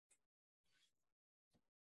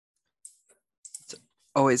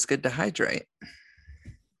Always good to hydrate.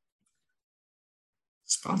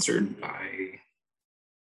 Sponsored by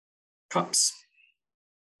Cups.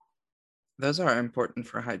 Those are important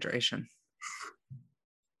for hydration.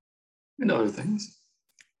 And other things.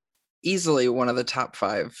 Easily one of the top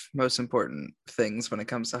 5 most important things when it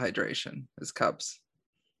comes to hydration is cups.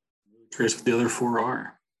 Curious what the other 4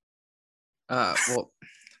 are. Well,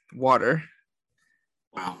 water.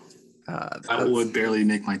 Wow. That would barely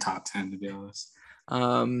make my top 10, to be honest.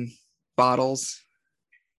 Bottles,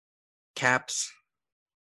 caps.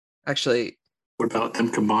 Actually, what about them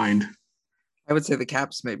combined? I would say the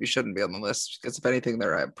caps maybe shouldn't be on the list because if anything,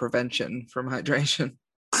 they're a prevention from hydration.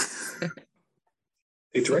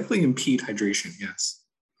 They directly impede hydration, yes.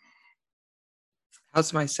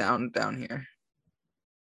 How's my sound down here?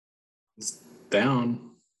 It's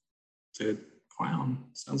down. To clown.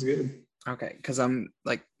 Sounds good. Okay, because I'm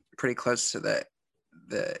like pretty close to the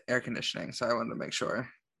air conditioning, so I wanted to make sure.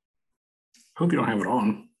 Hope you don't have it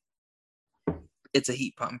on. It's a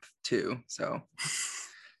heat pump too, so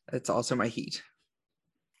it's also my heat.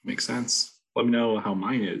 Makes sense. Let me know how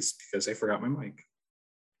mine is because I forgot my mic.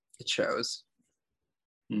 It shows.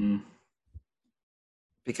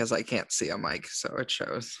 Because I can't see a mic, so it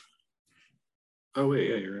shows. Oh wait,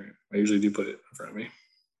 yeah, you're right. I usually do put it in front of me.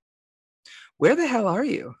 Where the hell are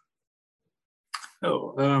you?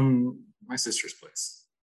 Oh, my sister's place.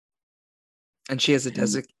 And she has a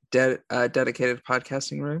dedicated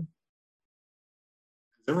podcasting room?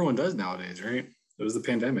 Everyone does nowadays, right? It was the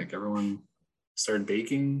pandemic. Everyone started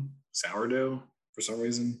baking sourdough for some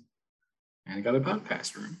reason and got a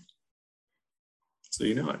podcast room. So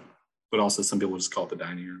you know it. But also some people just call it the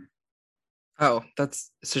dining room. Oh,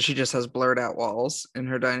 so she just has blurred out walls in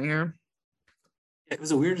her dining room? It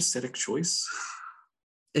was a weird aesthetic choice.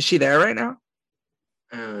 Is she there right now?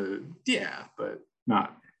 Yeah, but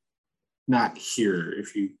not here.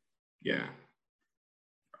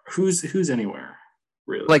 Who's anywhere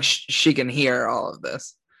really? Like she can hear all of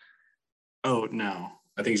this. Oh no,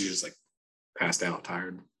 I think she's just like passed out,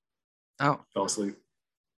 tired. Oh, fell asleep.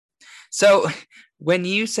 So when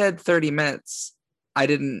you said 30 minutes, I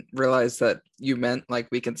didn't realize that you meant like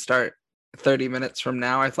we can start 30 minutes from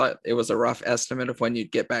now. I thought it was a rough estimate of when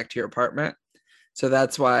you'd get back to your apartment. So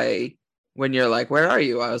that's why when you're like, where are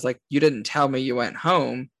you? I was like, you didn't tell me you went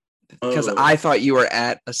home because I thought you were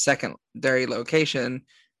at a secondary location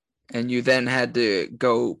and you then had to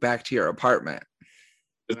go back to your apartment.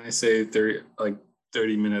 Did I say 30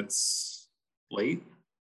 minutes late?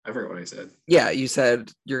 I forgot what I said. Yeah, you said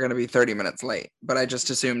you're going to be 30 minutes late, but I just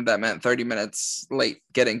assumed that meant 30 minutes late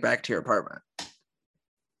getting back to your apartment.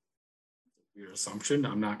 Your assumption,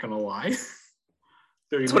 I'm not going to lie.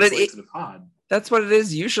 30 minutes late to the pod. That's what it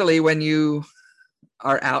is usually when you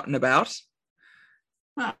are out and about.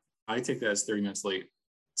 I take that as 30 minutes late.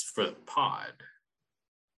 It's for the pod.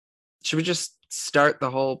 Should we just start the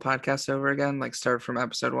whole podcast over again? Like start from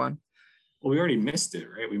episode 1? Well, we already missed it,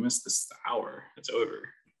 right? We missed this hour. It's over.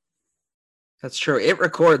 That's true. It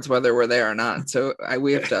records whether we're there or not. So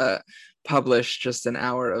we have to publish just an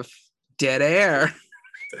hour of dead air.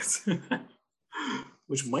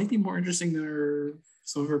 Which might be more interesting than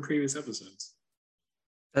some of our previous episodes.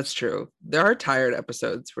 That's true. There are tired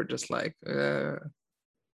episodes. We're just like, all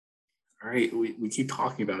right, we keep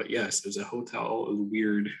talking about it. Yes, there's a hotel. It was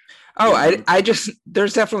weird. Oh,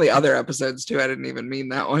 there's definitely other episodes too. I didn't even mean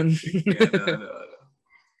that one. No.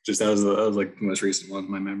 Just that was like the most recent one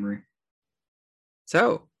in my memory.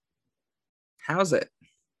 So, how's it?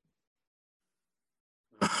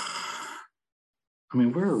 I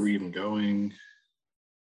mean, where are we even going?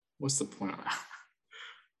 What's the point?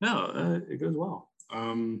 No, it goes well.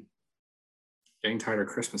 Getting tired of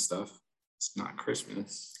Christmas stuff. It's not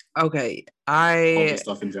Christmas. Okay, all the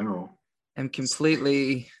stuff in general. am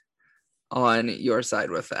completely on your side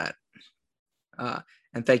with that.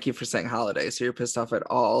 And thank you for saying holidays. So you're pissed off at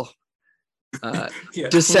all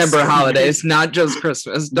December holidays, not just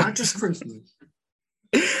Christmas. Not just Christmas.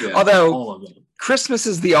 Yeah, although all of them. Christmas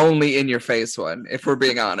is the only in your face one, if we're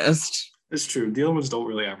being honest. It's true. The other ones don't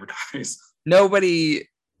really advertise. Nobody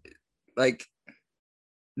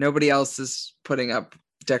else is putting up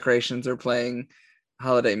decorations or playing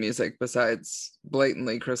holiday music besides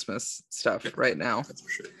blatantly Christmas stuff right now. That's for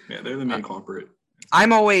sure. Yeah, they're the main culprit.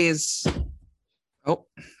 I'm always... Oh,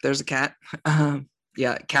 there's a cat.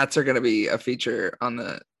 Yeah, cats are going to be a feature on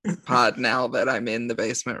the pod now that I'm in the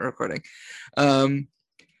basement recording.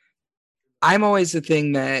 I'm always the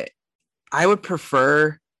thing that I would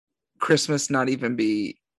prefer Christmas not even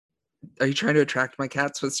be... Are you trying to attract my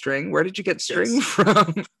cats with string? Where did you get string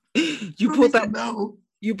from? You pulled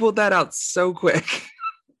that out so quick.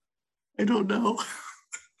 I don't know.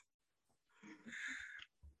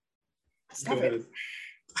 Stop Go it. ahead.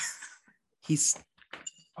 He's.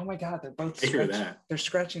 Oh my God! They're both. I hear that. They're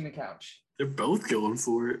scratching the couch. They're both going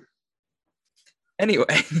for it. Anyway.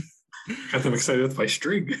 Got them excited with my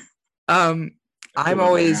string. I'm Pulled out my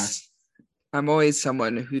always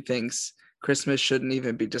someone who thinks Christmas shouldn't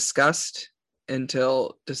even be discussed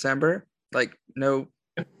until December. Like Don't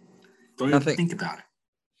nothing. even think about it.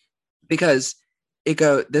 Because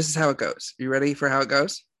this is how it goes. You ready for how it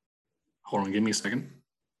goes? Hold on, give me a second.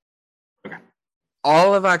 Okay.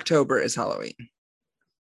 All of October is Halloween.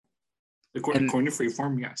 According to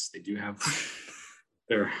Freeform, yes, they do have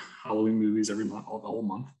their Halloween movies every month, the whole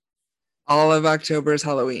month. All of October is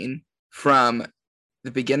Halloween. From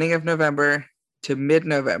the beginning of November to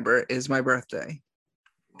mid-November is my birthday.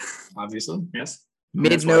 Obviously, yes.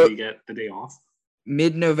 That's why we get the day off.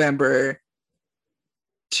 Mid-November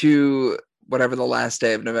to whatever the last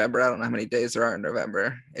day of November. I don't know how many days there are in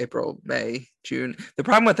November. April, May, June. The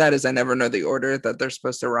problem with that is I never know the order that they're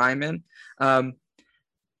supposed to rhyme in.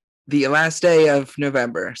 The last day of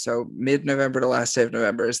November, so mid-November to last day of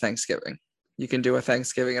November, is Thanksgiving. You can do a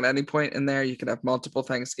Thanksgiving at any point in there. You can have multiple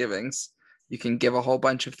Thanksgivings. You can give a whole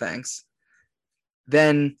bunch of thanks.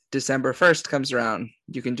 Then December 1st comes around.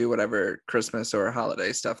 You can do whatever Christmas or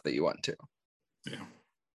holiday stuff that you want to. Yeah.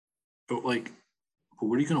 But what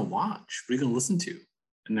are you going to watch? What are you going to listen to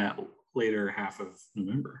in that later half of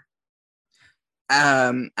November?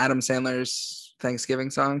 Adam Sandler's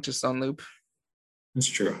Thanksgiving song, just on loop. That's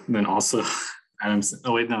true. And then also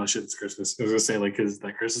oh wait, no, shit, it's Christmas. I was gonna say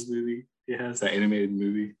that Christmas movie he has, that animated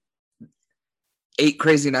movie. 8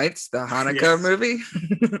 Crazy Nights, the Hanukkah movie.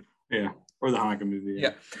 Yeah, or the Hanukkah movie.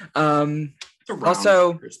 Yeah.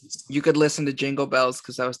 Also, Christmas. You could listen to Jingle Bells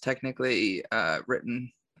because that was technically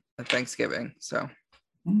written at Thanksgiving. So.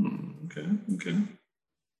 Okay.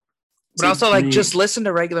 But also, just listen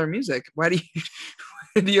to regular music. Why do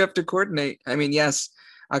you have to coordinate? I mean, yes,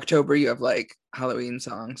 October you have Halloween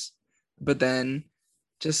songs, but then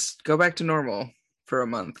just go back to normal for a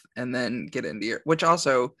month and then get into your, which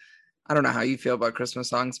also, I don't know how you feel about Christmas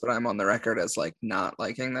songs, but I'm on the record as not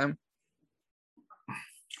liking them.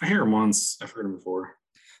 I hear them once. I've heard them before.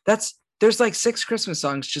 There's 6 Christmas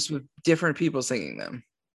songs just with different people singing them.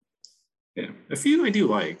 Yeah, a few I do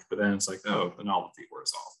like, but then it's the novelty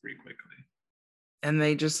wears off pretty quickly. And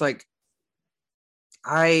they just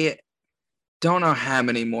I don't know how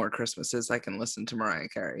many more Christmases I can listen to Mariah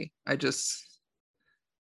Carey. I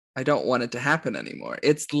don't want it to happen anymore.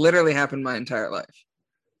 It's literally happened my entire life.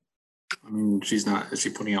 I mean, is she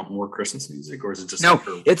putting out more Christmas music, or is it just no?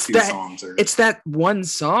 Her it's two that songs it's that one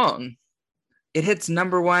song. It hits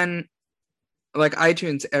number 1,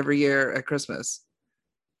 iTunes every year at Christmas.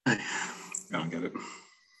 I don't get it.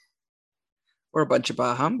 We're a bunch of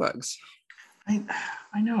bah humbugs. I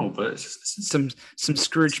know, but it's just some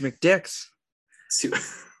Scrooge McDicks.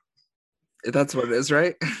 That's what it is,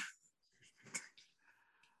 right?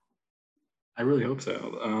 I really hope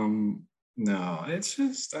so. No, it's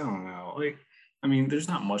just, I don't know. There's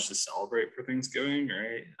not much to celebrate for Thanksgiving,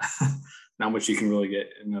 right? Not much you can really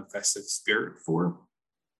get in a festive spirit for.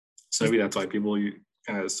 So maybe that's why people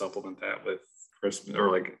kind of supplement that with Christmas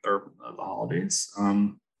or the holidays.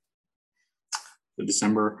 The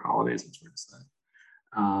December holidays, that's what it's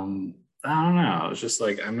I don't know. It's just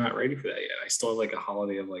I'm not ready for that yet. I still have a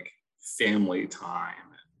holiday of family time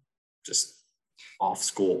and just off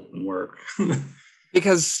school and work.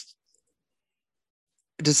 Because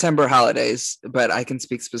December holidays, but I can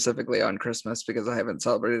speak specifically on Christmas because I haven't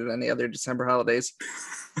celebrated any other December holidays.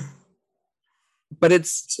 But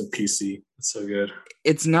it's so PC. It's so good.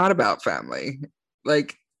 It's not about family.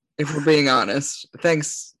 If we're being honest,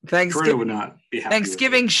 Thanksgiving would not be happy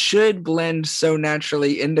Thanksgiving should blend so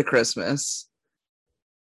naturally into Christmas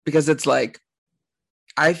because it's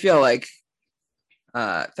I feel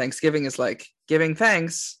Thanksgiving is giving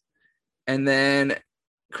thanks, and then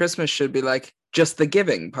Christmas should be just the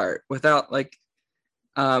giving part without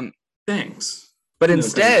thanks. But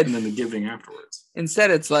instead, and then the giving afterwards.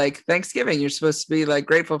 Instead, it's Thanksgiving. You're supposed to be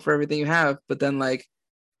grateful for everything you have, but then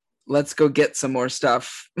let's go get some more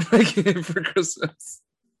stuff for Christmas.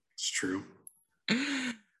 It's true.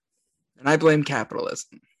 And I blame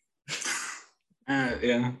capitalism.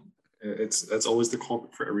 Yeah, that's always the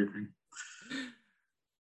culprit for everything.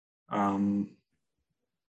 That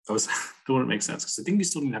wouldn't make sense because I think you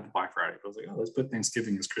still didn't have the Black Friday. I was let's put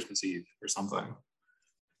Thanksgiving as Christmas Eve or something.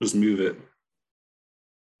 Just move it.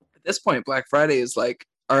 At this point, Black Friday is we're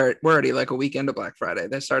already a week into Black Friday.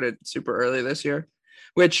 They started super early this year,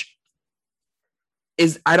 which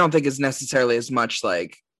I don't think is necessarily as much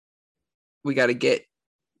we got to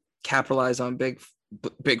capitalize on big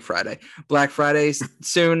Big Friday, Black Friday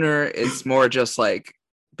sooner. It's more just like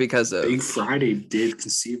because of Big Friday did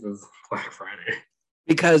conceive of Black Friday.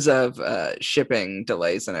 shipping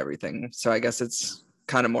delays and everything. So I guess it's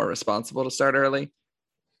kind of more responsible to start early.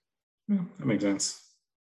 Yeah, that makes sense.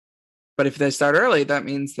 But if they start early, that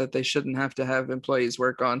means that they shouldn't have to have employees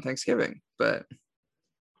work on Thanksgiving. But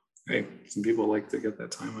hey, some people like to get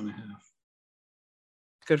that time and a half.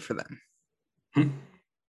 Good for them.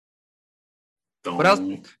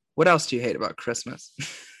 Don't. What else do you hate about Christmas?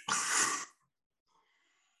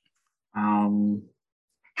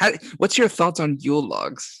 What's your thoughts on Yule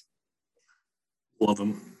logs? Love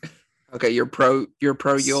them. Okay, you're pro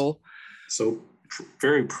Yule. So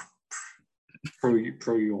very pro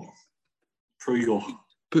Yule. Pro Yule.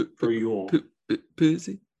 Pro Yule.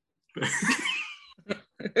 Pussy.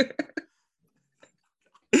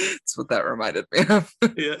 That's what that reminded me of.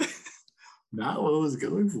 Yeah. Not what I was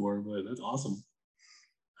going for, but that's awesome.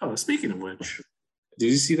 Oh, speaking of which, did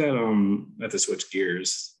you see that? Not to switch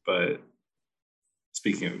gears, but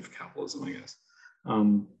speaking of capitalism, I guess.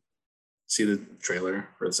 See the trailer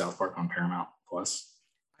for South Park on Paramount Plus?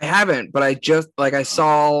 I haven't, but I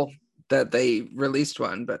saw that they released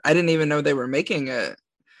one, but I didn't even know they were making it.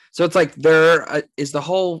 So it's like is the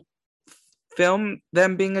whole film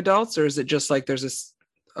them being adults, or is it just like there's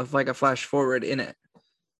a flash forward in it?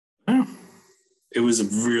 It was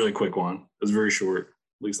a really quick one. It was very short,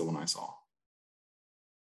 at least the one I saw,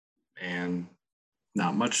 and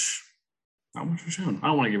not much was shown. I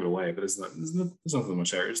don't want to give it away, but there's nothing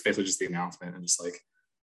much there. It's basically just the announcement and just like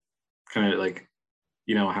kind of like,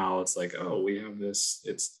 you know how it's like, oh, we have this.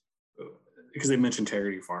 It's because they mentioned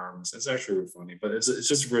Integrity Farms. It's actually really funny, but it's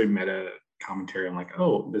just really meta commentary. I'm like,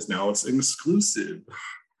 oh, it's an exclusive.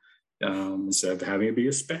 Instead of having it be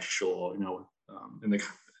a special,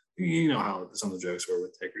 how some of the jokes were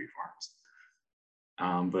with Integrity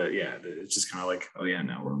Farms. But yeah, it's just kind of like, oh yeah,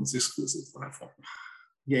 now we're on this exclusive platform.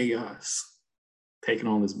 Yay us, taking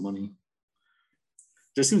all this money.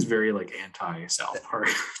 Just seems very like anti South Park.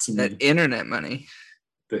 That internet money.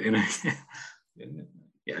 The internet.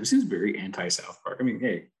 Yeah, it seems very anti South Park. I mean,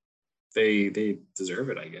 hey, they deserve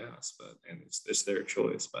it, I guess, and it's their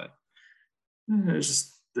choice. But it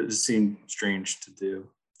just seemed strange to do.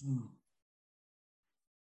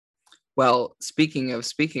 Well, speaking of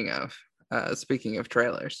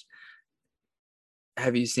trailers,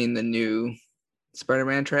 have you seen the new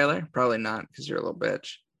Spider-Man trailer? Probably not, because you're a little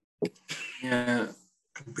bitch. Yeah,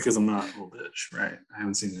 because I'm not a little bitch, right? I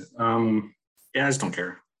haven't seen it. Yeah, I just don't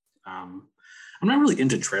care. I'm not really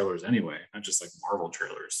into trailers anyway, not just like Marvel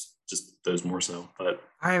trailers, just those more so. But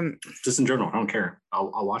I'm just in general, I don't care.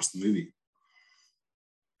 I'll watch the movie.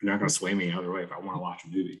 You're not going to sway me either way if I want to watch a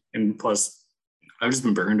movie. And plus, I've just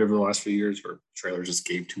been burned over the last few years where trailers just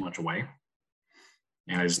gave too much away,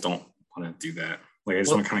 and I just don't want to do that. Like, I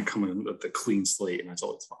just want to kind of come in with a clean slate, and that's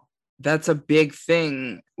all it's fun. That's a big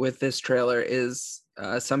thing with this trailer is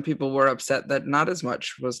some people were upset that not as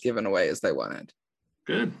much was given away as they wanted.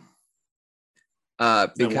 Good.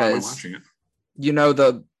 Because you know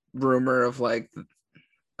the rumor of like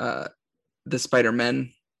the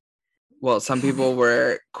Spider-Men. Well, some people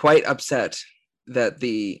were quite upset that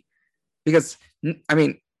because I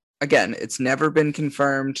mean, again, it's never been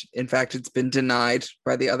confirmed. In fact, it's been denied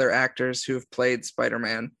by the other actors who have played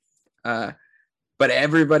Spider-Man. But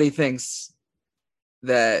everybody thinks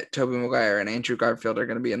that Tobey Maguire and Andrew Garfield are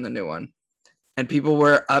going to be in the new one. And people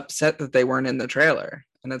were upset that they weren't in the trailer.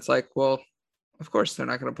 And it's like, well, of course they're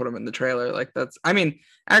not going to put them in the trailer. Like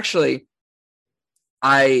actually,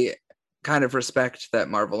 I kind of respect that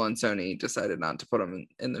Marvel and Sony decided not to put them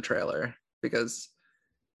in the trailer, because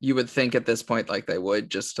you would think at this point like they would,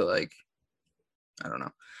 just to like, I don't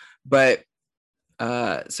know. But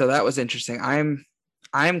so that was interesting.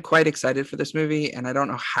 I'm quite excited for this movie, and I don't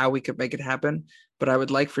know how we could make it happen, but I would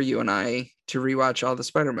like for you and I to rewatch all the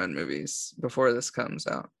Spider-Man movies before this comes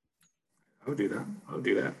out. I would do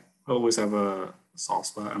that. I always have a soft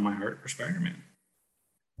spot in my heart for Spider-Man.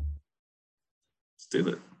 Let's do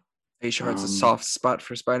it. Are you sure it's a soft spot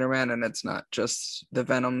for Spider-Man and it's not just the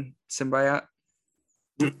Venom symbiote?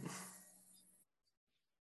 I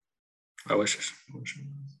wish.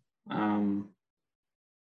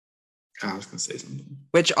 I was going to say something.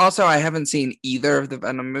 Which also, I haven't seen either of the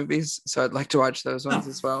Venom movies, so I'd like to watch those ones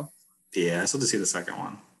as well. Yeah, I still have to see the second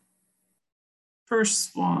one.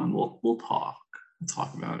 First one, we'll talk. We'll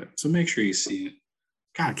talk about it. So make sure you see it.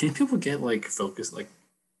 God, can't people get like focus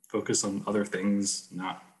on other things,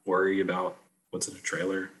 not worry about what's in a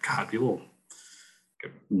trailer? God, people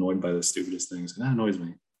get annoyed by the stupidest things, and that annoys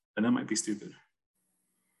me. And that might be stupid.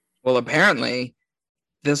 Well, apparently,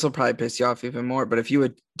 this will probably piss you off even more, but if you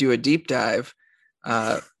would do a deep dive,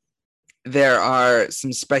 there are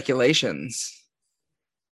some speculations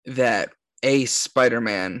that a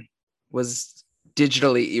Spider-Man was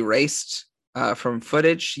digitally erased from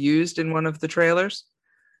footage used in one of the trailers.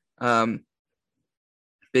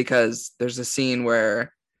 Because there's a scene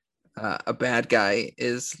where a bad guy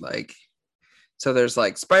is like, so there's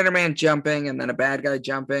like Spider-Man jumping and then a bad guy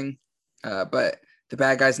jumping, but the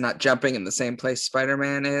bad guy's not jumping in the same place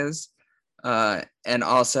Spider-Man is. And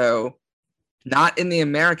also not in the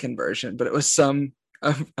American version, but it was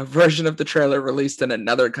a version of the trailer released in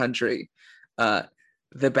another country.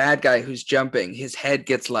 The bad guy who's jumping, his head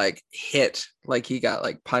gets like hit, like he got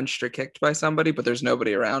like punched or kicked by somebody, but there's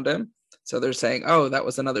nobody around him. So they're saying, oh, that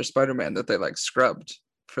was another Spider-Man that they like scrubbed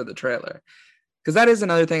for the trailer. Because that is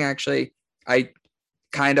another thing, actually. I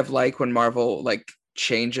kind of like when Marvel like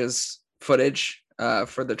changes footage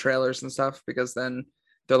for the trailers and stuff, because then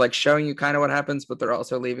they're like showing you kind of what happens, but they're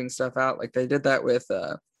also leaving stuff out. Like they did that with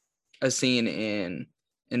a scene in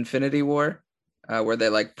Infinity War where they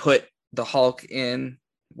like put the Hulk in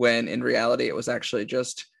when in reality it was actually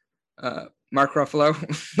just Mark Ruffalo,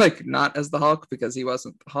 like not as the Hulk, because he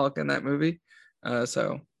wasn't the Hulk in that movie.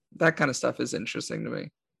 So that kind of stuff is interesting to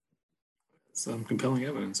me. Some compelling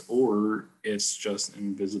evidence, or it's just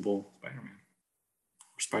invisible Spider-Man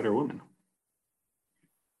or Spider-Woman.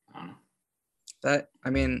 I don't know. That, I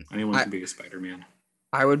mean, anyone can be a Spider-Man.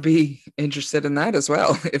 I would be interested in that as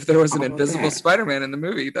well. If there was an invisible Spider-Man in the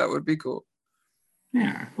movie, that would be cool.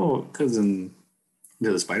 Yeah, well, because in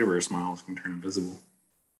the Spider-Verse, Miles can turn invisible.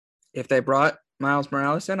 If they brought Miles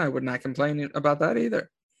Morales in, I would not complain about that either.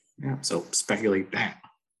 Yeah, so speculate that.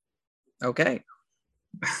 Okay.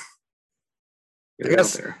 I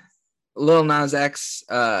guess Lil Nas X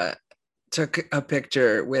took a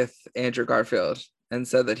picture with Andrew Garfield and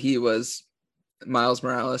said that he was Miles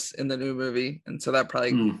Morales in the new movie, and so that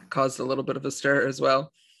probably caused a little bit of a stir as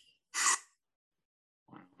well.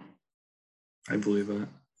 I believe that.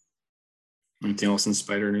 Anything else in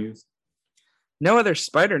Spider news? No other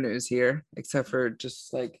Spider news here, except for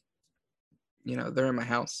just like, you know, they're in my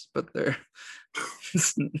house, but they're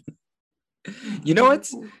you know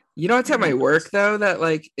what's at my work though that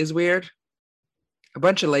like is weird? A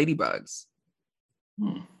bunch of ladybugs.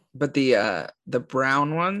 But the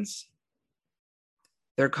brown ones,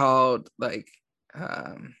 they're called like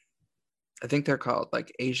I think they're called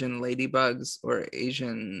like Asian ladybugs or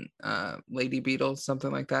Asian lady beetles,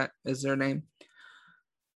 something like that is their name.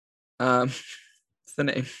 It's the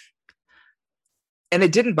name. And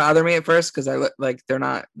it didn't bother me at first because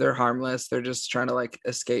they're harmless. They're just trying to like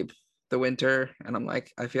escape the winter. And I'm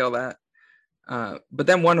like, I feel that. But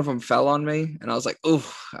then one of them fell on me and I was like,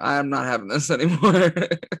 oof, I'm not having this anymore.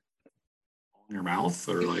 On your mouth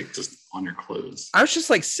or like just on your clothes? I was just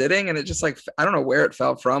like sitting and it just like, I don't know where it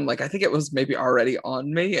fell from. Like, I think it was maybe already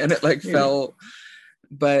on me and it like fell.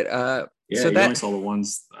 But so you only saw the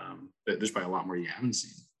ones that there's probably a lot more you haven't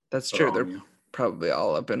seen. That's true. They're probably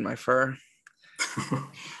all up in my fur.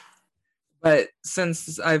 But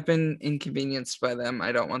since I've been inconvenienced by them,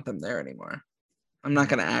 I don't want them there anymore. I'm not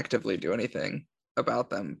going to actively do anything about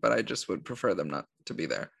them, but I just would prefer them not to be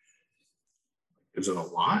there. Is it a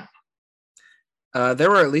lot? There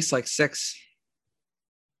were at least like 6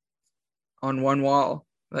 on one wall.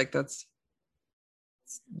 Like that's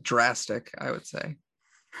drastic, I would say.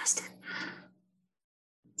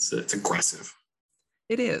 It's aggressive.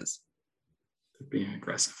 It is. Being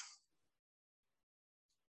aggressive.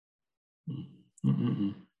 Do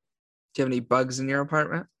you have any bugs in your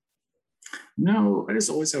apartment? No, I just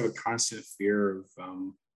always have a constant fear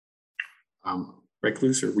of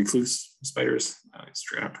recluse spiders. I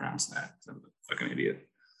straight up pronounce that. I'm a fucking idiot.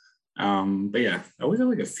 But yeah, I always have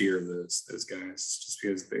like a fear of those guys just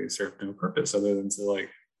because they serve no purpose other than to like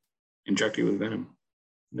inject you with venom.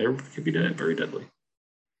 They could be very deadly.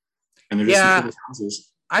 And they're just in people's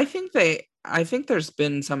houses. I think there's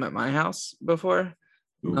been some at my house before.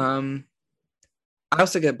 Ooh. I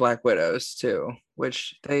also get black widows too,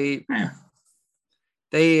 which they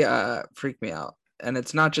freak me out. And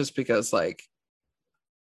it's not just because like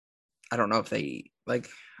I don't know if they like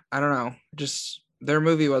I don't know, just their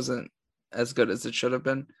movie wasn't as good as it should have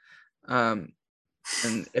been. And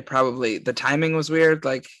it probably the timing was weird.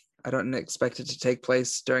 Like I don't expect it to take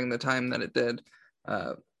place during the time that it did.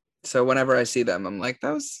 So whenever I see them, I'm like,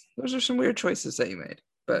 those are some weird choices that you made.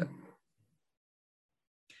 But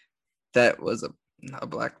that was a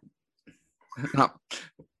black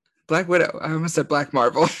widow. I almost said Black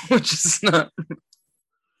Marvel, which is not.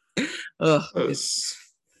 It's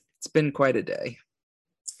been quite a day.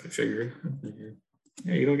 I figured.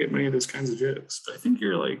 Yeah, you don't get many of those kinds of jokes. But I think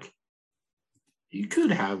you're like, you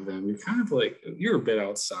could have them. You're kind of like, you're a bit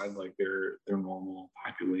outside like their normal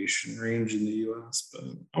population range in the U.S. But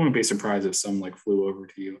I wouldn't be surprised if some like flew over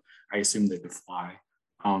to you. I assume they could fly.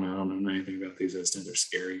 I don't know anything about these. I just think they're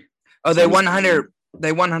scary. Oh, So they I just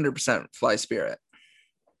 100% fly Spirit.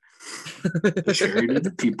 the charity of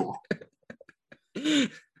the people.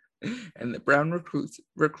 And the brown recluse.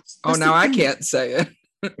 That's Now the I thing. can't say it.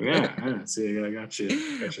 Yeah. See, I got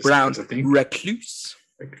you. Brown I think. recluse.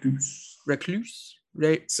 Recluse. Recluse.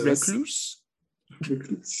 So that's- Recluse.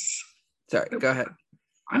 Recluse. Sorry, go ahead.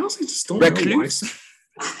 I honestly just don't know why. Recluse.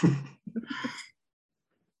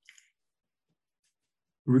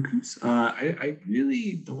 Recluse. I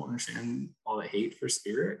really don't understand all the hate for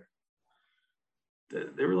Spirit.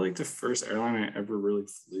 They were like the first airline I ever really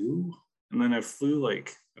flew, and then I flew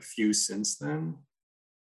like a few since then.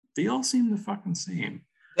 They all seem the fucking same.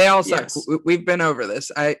 They all suck. Yes. We've been over this.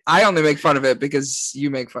 I only make fun of it because you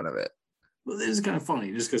make fun of it. Well, this is kind of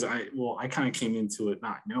funny just because I kind of came into it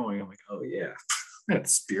not knowing. I'm like, oh yeah, that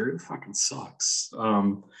Spirit fucking sucks.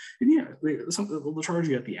 And yeah, they'll charge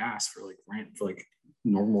you at the ass for like rent for like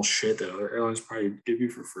normal shit that other airlines probably give you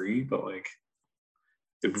for free, but like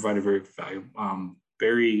they provide a very valuable,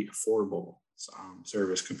 very affordable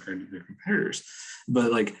service compared to their competitors.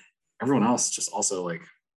 But like everyone else, just also like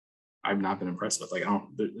I've not been impressed with. Like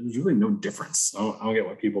there's really no difference. I don't get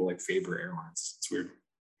why people like favor airlines. It's weird.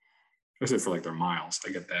 Especially for like their miles.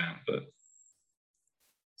 I get that, but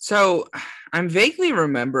So I'm vaguely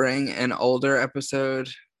remembering an older episode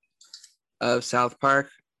of South Park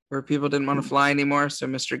where people didn't want to fly anymore. So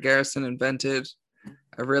Mr. Garrison invented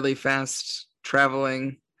a really fast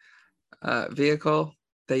traveling vehicle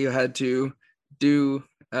that you had to do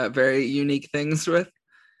very unique things with.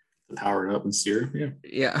 Power it up and steer. Yeah.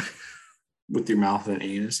 Yeah. With your mouth and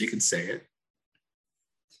anus, you can say it.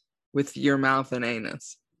 With your mouth and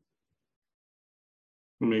anus.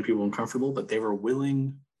 It made people uncomfortable, but they were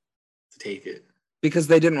willing to take it. Because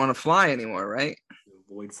they didn't want to fly anymore, right? To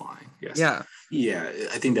avoid flying. Yes. Yeah. Yeah.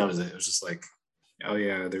 I think that was it. It was just like, oh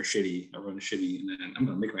yeah, they're shitty. Everyone's shitty. And then I'm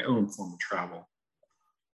going to make my own form of travel.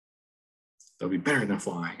 That'll be better than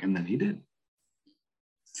flying. And then he did.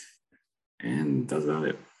 And that's about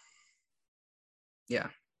it. Yeah.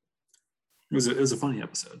 It was a funny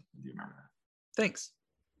episode. Do you remember that? Thanks.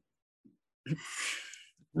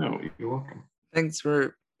 No, you're welcome. Thanks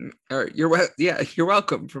for, or you're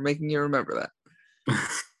welcome for making you remember that.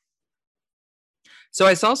 So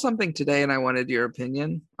I saw something today and I wanted your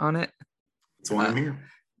opinion on it. That's why I'm here.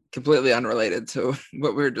 Completely unrelated to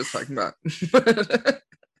what we were just talking about.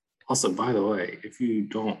 Also, by the way, if you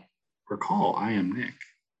don't recall, I am Nick.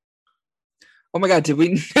 Oh my God, did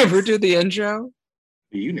we never do the intro?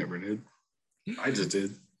 You never did. I just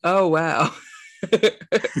did. Oh, wow.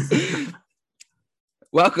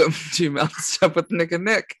 Welcome to Mountain Stuff with Nick and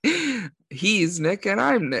Nick. He's Nick and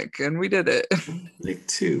I'm Nick, and we did it. Nick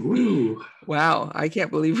too. Woo. Wow, I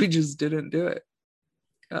can't believe we just didn't do it.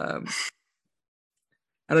 I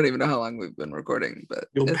don't even know how long we've been recording, but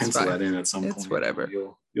you'll it's pencil fine. that in at some point. It's whatever.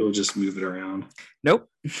 You'll just move it around. Nope.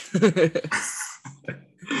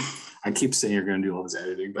 I keep saying you're going to do all this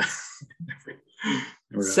editing, but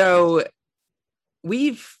never so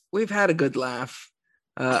we've had a good laugh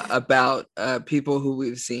about people who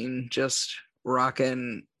we've seen just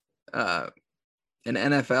rocking an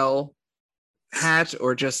NFL hat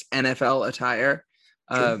or just NFL attire.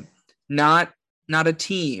 Sure. Not a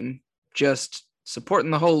team, just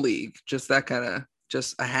supporting the whole league. Just that kind of,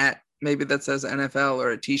 just a hat maybe that says NFL or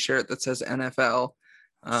a t-shirt that says NFL.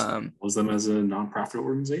 Was them as a nonprofit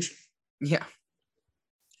organization. Yeah.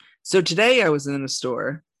 So today I was in a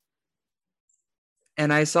store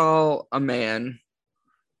and I saw a man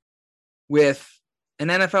with an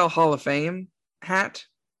NFL Hall of Fame hat,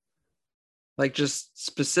 like just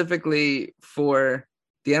specifically for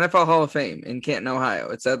the NFL Hall of Fame in Canton, Ohio.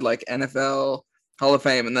 It said like NFL Hall of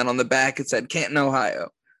Fame, and then on the back it said Canton, Ohio.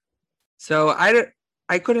 So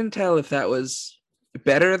I couldn't tell if that was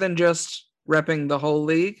better than just repping the whole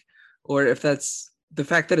league, or if that's the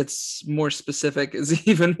fact that it's more specific is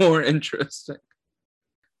even more interesting.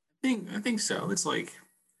 I think so. It's like,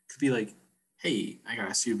 it could be like, hey, I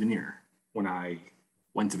got a souvenir when I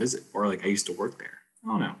went to visit, or like I used to work there. I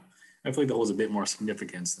don't know. I feel like that was a bit more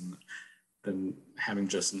significance than having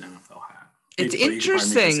just an NFL hat. It's But you could probably make the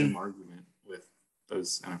interesting. same argument with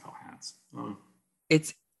those NFL hats.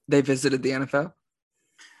 They visited the NFL.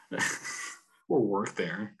 Or work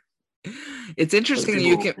there. It's interesting that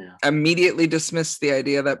you can immediately dismiss the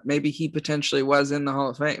idea that maybe he potentially was in the Hall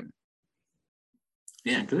of Fame.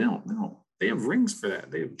 Yeah, because they They have rings for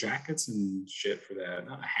that. They have jackets and shit for that,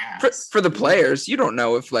 not For, hats. for the players, you don't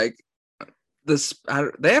know if like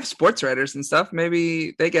they have sports writers and stuff.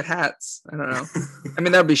 Maybe they get hats. I don't know. I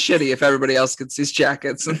mean, that'd be shitty if everybody else gets these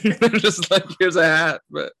jackets and they're just like, here's a hat.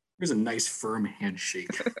 But here's a nice firm handshake.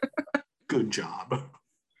 Good job.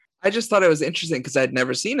 I just thought it was interesting because I'd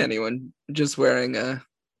never seen anyone just wearing an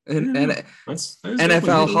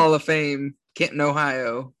NFL Hall of Fame, Canton,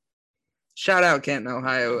 Ohio. Shout out Canton,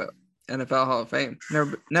 Ohio, NFL Hall of Fame.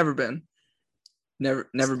 Never been. Never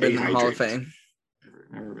been in the Hall of Fame.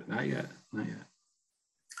 Never been. Not yet.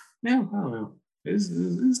 No, I don't know. It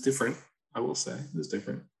is different. I will say it's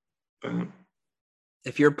different. But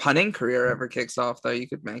if your punting career ever kicks off, though, you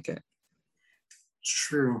could make it.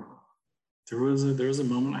 True. There was a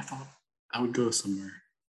moment I thought I would go somewhere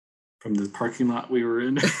from the parking lot we were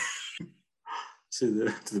in to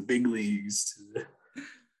the big leagues, to the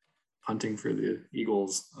hunting for the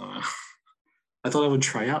Eagles. I thought I would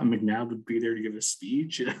try out, and McNabb would be there to give a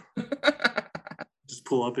speech. Just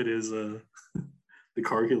pull up at his the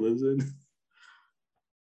car he lives in.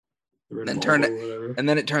 And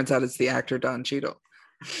then it turns out it's the actor Don Cheadle.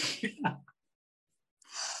 Yeah.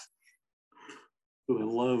 I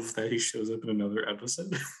love that he shows up in another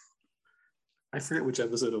episode. I forget which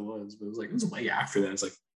episode it was, but it was way after that. It's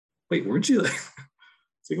like, wait, weren't you like?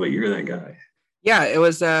 It's like, wait, you're that guy. Yeah, it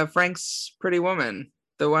was Frank's Pretty Woman,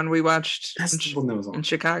 the one we watched in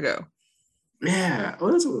Chicago. Yeah,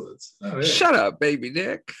 well, that's what it was. Oh, yeah. Shut up, baby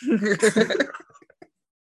dick. A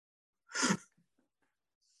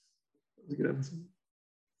good episode.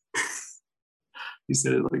 You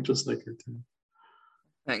said it like just like her too.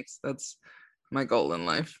 Thanks. That's my goal in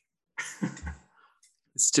life.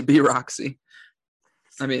 It's to be Roxy.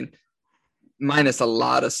 I mean, minus a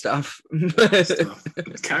lot of stuff.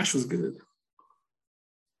 Cash was good.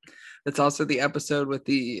 It's also the episode with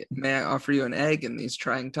the "May I offer you an egg in these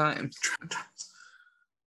trying times?"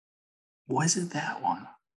 Was it that one?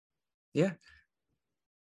 Yeah.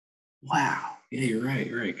 Wow. Yeah, you're right.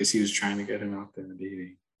 Because he was trying to get him out there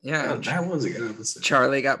dating. Yeah. That was a good episode.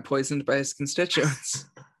 Charlie got poisoned by his constituents.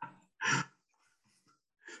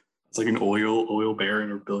 It's like an oil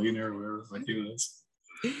baron or billionaire or whatever like he was.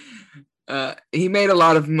 He made a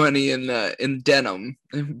lot of money in denim,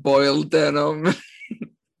 boiled denim.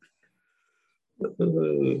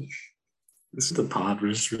 This is the pod.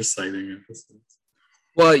 We're just reciting episodes.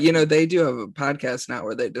 Well, they do have a podcast now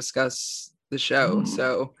where they discuss the show.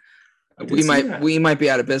 So we might be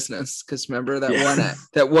out of business because remember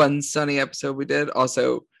that one Sunny episode we did.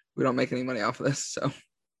 Also, we don't make any money off of this. So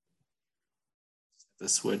the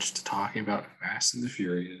switch to talking about Fast and the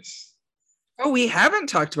Furious. Oh, we haven't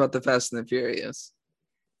talked about the Fast and the Furious.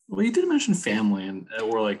 Well, you did mention family, and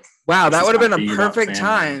we're like, wow, that would have been a perfect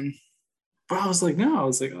time. But I was like, no,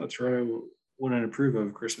 oh, that's right. I wouldn't approve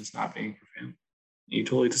of Christmas not being for family. You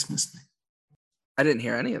totally dismissed me. I didn't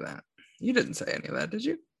hear any of that. You didn't say any of that, did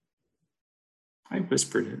you? I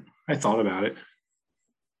whispered it. I thought about it.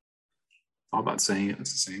 Thought about saying it.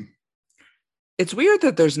 It's the same. It's weird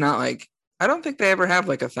that there's not I don't think they ever have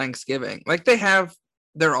a Thanksgiving.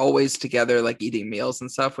 They're always together, eating meals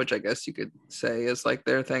and stuff, which I guess you could say is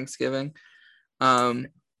their Thanksgiving. But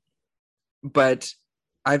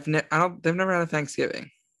they've never had a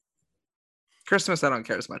Thanksgiving. Christmas I don't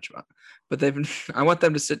care as much about, but I want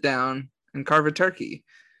them to sit down and carve a turkey.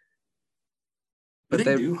 But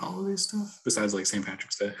they do holiday stuff besides St.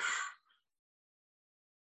 Patrick's Day.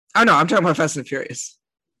 Oh no, I'm talking about Fast and Furious.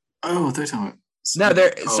 Oh, they're talking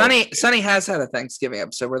about Sunny has had a Thanksgiving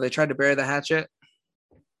episode where they tried to bury the hatchet.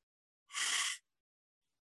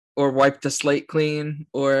 Or wipe the slate clean,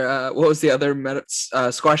 or what was the other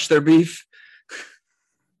squash their beef?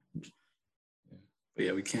 But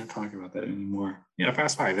yeah, we can't talk about that anymore. Yeah,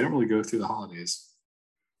 Fast Five. They don't really go through the holidays.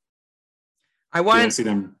 I want to see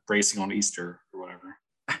them racing on Easter or whatever.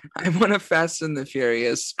 I want a Fast and the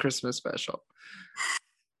Furious Christmas special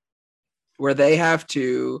where they have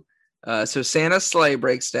to. So Santa's sleigh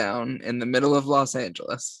breaks down in the middle of Los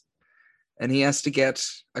Angeles, and he has to get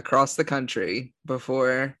across the country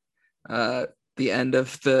before the end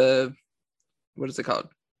of the, what is it called?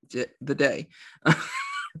 The day.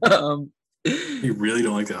 You really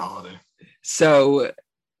don't like that holiday. So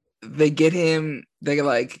they get a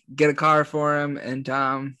car for him, and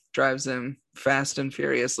Tom drives him fast and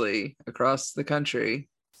furiously across the country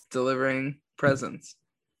delivering presents.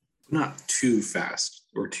 Not too fast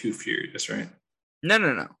or too furious, right?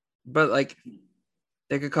 No. But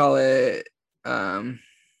they could call it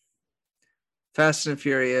Fast and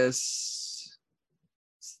Furious.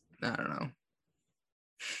 I don't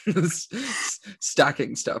know.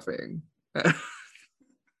 Stocking stuffing.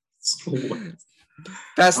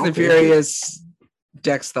 Fast and the Furious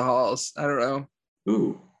decks the halls. I don't know.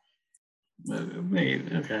 Ooh, mate.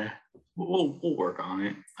 Okay, we'll work on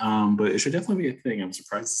it. But it should definitely be a thing. I'm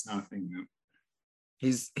surprised it's not a thing now.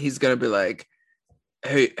 He's gonna be like,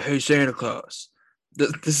 hey Santa Claus.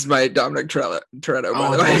 This is my Dominic Toretto,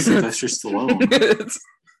 by the way. That's just Stallone.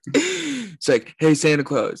 It's like, hey Santa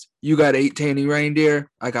Claus, you got 8 tiny reindeer?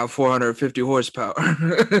 I got 450 horsepower.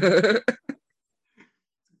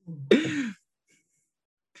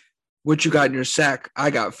 What you got in your sack? I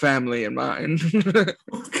got family in mine. I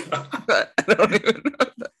don't even know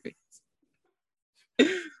what that means. I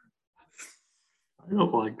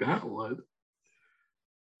don't like that one.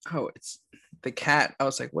 Oh, it's the cat. I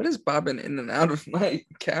was like, what is bobbing in and out of my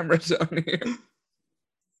camera zone here?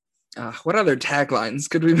 What other taglines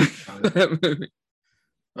could we make for that movie?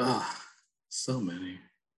 So many.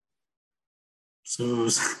 So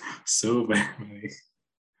many.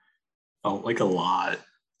 Oh, like a lot.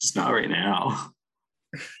 Just not right now.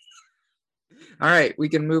 All right, we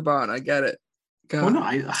can move on. I get it. Oh no,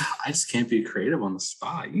 I just can't be creative on the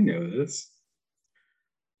spot. You know this.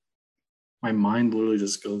 My mind literally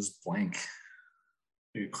just goes blank.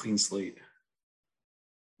 Like a clean slate.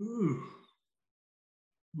 Ooh.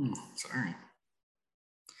 Sorry.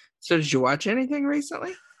 So did you watch anything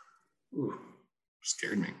recently? Ooh,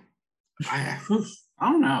 scared me. I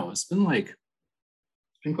don't know. It's been quite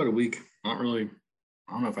a week. Not really.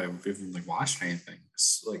 I don't know if I've even watched anything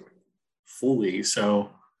fully.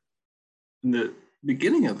 So in the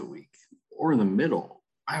beginning of the week or in the middle,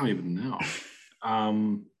 I don't even know.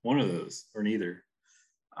 One of those or neither.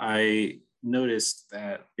 I noticed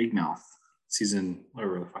that Big Mouth season,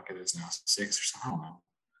 whatever the fuck it is now, 6 or something. I don't know.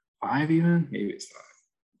 5 even? Maybe it's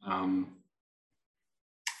 5.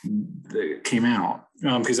 That came out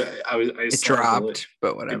because it dropped,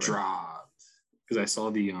 but whatever. It dropped because I saw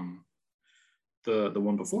the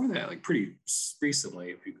one before that pretty recently.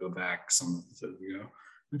 If you go back some episodes ago,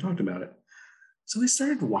 we talked about it. So we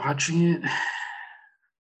started watching it,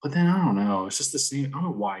 but then I don't know. It's just the same. I don't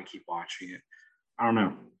know why I keep watching it. I don't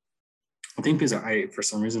know. I think because for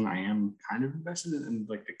some reason, I am kind of invested in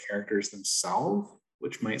the characters themselves,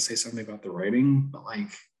 which might say something about the writing, but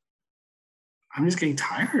I'm just getting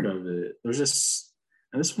tired of it. There's just,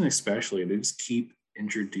 and this one especially, they just keep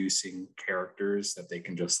introducing characters that they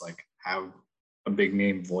can just have a big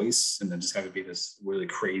name voice and then just have it be this really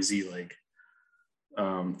crazy thing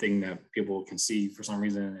that people can see for some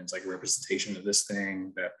reason. It's a representation of this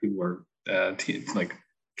thing that people are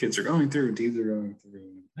kids are going through, teens are going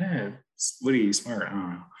through. Witty, smart, I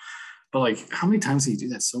don't know. But how many times do you do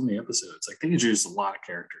that? So many episodes. They introduce a lot of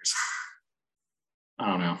characters. I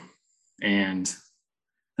don't know. And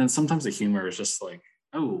then sometimes the humor is just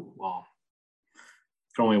oh, well, I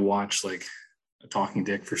can only watch a talking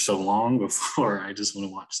dick for so long before I just want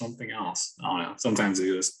to watch something else. I don't know. Sometimes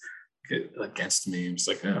it just gets to me. I'm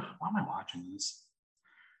just why am I watching this?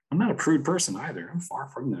 I'm not a prude person either. I'm far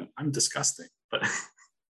from that. I'm disgusting. But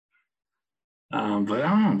but I don't know.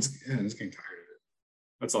 I'm just getting tired of it.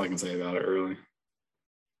 That's all I can say about it, really.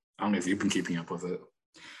 I don't know if you've been keeping up with it.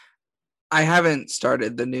 I haven't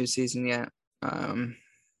started the new season yet. But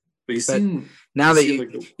now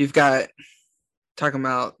that you've got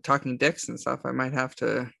talking dicks and stuff, I might have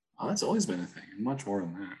to. Oh, that's always been a thing. Much more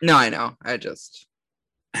than that. No, I know. I just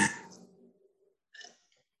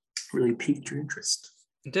really piqued your interest.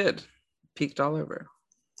 It did. Peaked all over.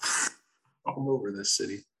 All over this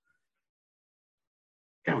city.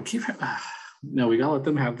 Yeah, we keep. No, we gotta let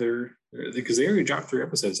them have their because they already dropped 3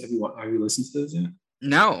 episodes. Have you listened to those yet?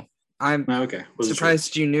 No, I'm okay.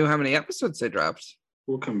 Surprised you knew how many episodes they dropped.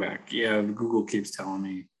 We'll come back. Yeah, Google keeps telling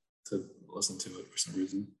me to listen to it for some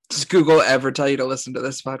reason. Does Google ever tell you to listen to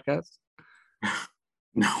this podcast?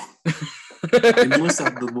 No. I list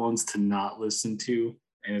out the ones to not listen to,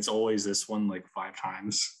 and it's always this one 5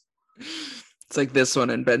 times. It's like this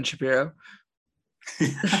one and Ben Shapiro.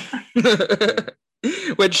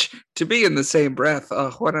 Which, to be in the same breath,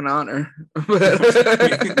 oh, what an honor.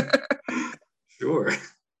 Sure.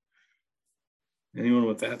 Anyone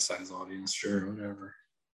with that size audience, sure, whatever.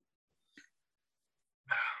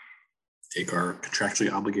 Take our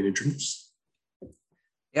contractually obligated drinks.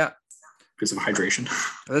 Yeah. Because of hydration.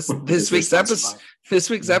 This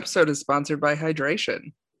week's episode is sponsored by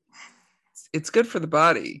hydration. It's good for the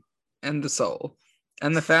body and the soul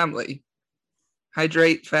and the family.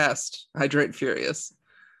 Hydrate fast, hydrate furious.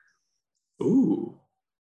 Ooh.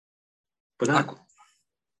 But I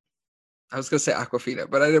was gonna say Aquafina,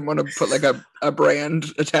 but I didn't want to put a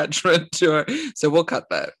brand attachment to it, so we'll cut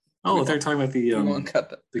that. Oh, they're talking about we won't cut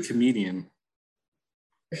that. The comedian.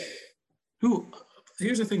 Who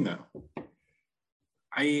Here's the thing, though.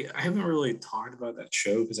 I haven't really talked about that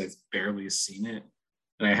show because I've barely seen it,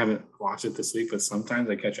 and I haven't watched it this week. But sometimes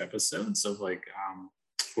I catch episodes of like,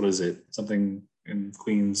 what is it? Something in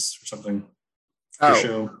Queens or something. The Oh,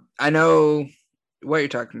 show. I know what you're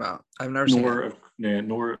talking about. I've never seen it.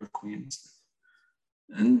 Nora of Queens,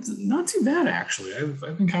 and not too bad actually. I've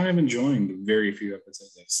been kind of enjoying the very few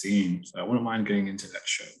episodes I've seen, so I wouldn't mind getting into that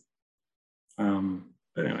show.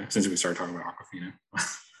 But anyway, since we started talking about Aquafina,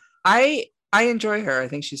 I enjoy her. I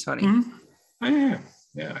think she's funny. mm-hmm.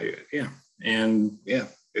 Yeah, and yeah,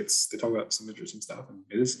 they talk about some interesting stuff, and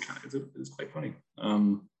it is quite funny.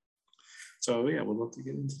 So yeah, we'd love to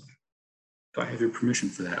get into that. Do I have your permission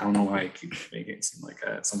for that? I don't know why I keep making it seem like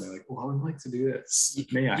something like, well, I would like to do this.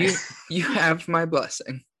 May I? You have my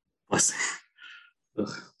blessing. Blessing.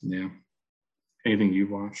 Ugh, yeah. Anything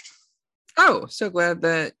you've watched? Oh, so glad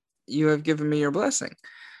that you have given me your blessing.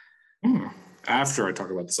 After I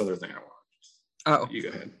talk about this other thing I watched. Oh. You go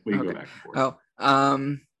ahead. We can go back and forth. Oh,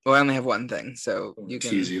 well, I only have one thing, so you can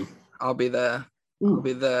tease you. I'll be the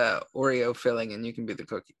Oreo filling and you can be the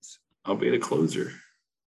cookies. I'll be the closer.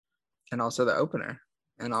 And also the opener.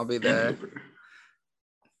 And I'll be the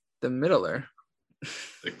middler.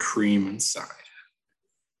 The cream inside.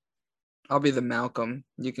 I'll be the Malcolm.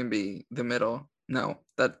 You can be the middle. No,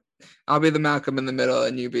 I'll be the Malcolm in the middle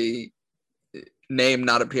and you be name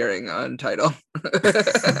not appearing on title.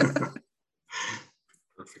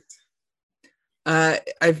 Perfect.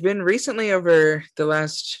 I've been recently, over the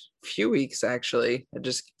last few weeks, actually,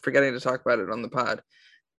 just forgetting to talk about it on the pod,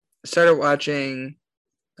 started watching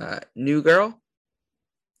New Girl.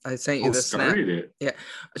 I sent you the snap. Yeah.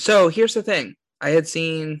 So here's the thing. I had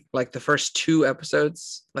seen like the first 2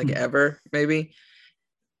 episodes, like ever, maybe.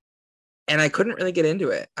 And I couldn't really get into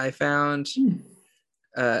it. I found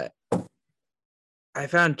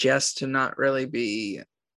Jess to not really be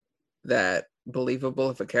that believable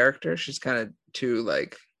of a character. She's kind of too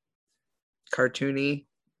like cartoony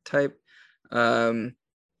type. And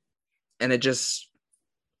it just,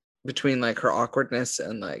 between like her awkwardness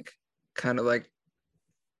and like kind of like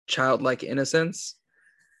childlike innocence,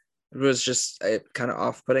 it was just kind of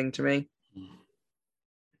off-putting to me.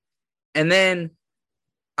 And then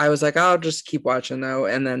I was like, I'll just keep watching though.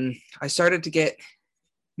 And then I started to get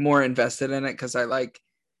more invested in it because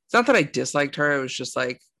it's not that I disliked her. It was just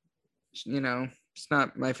like, it's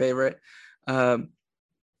not my favorite.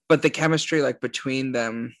 But the chemistry like between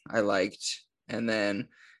them, I liked. And then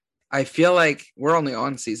I feel like we're only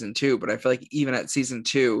on season 2, but I feel like even at season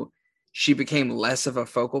 2, she became less of a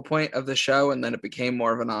focal point of the show, and then it became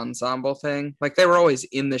more of an ensemble thing. Like they were always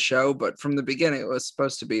in the show, but from the beginning it was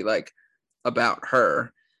supposed to be like about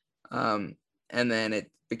her. And then it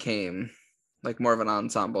became like more of an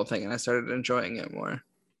ensemble thing, and I started enjoying it more.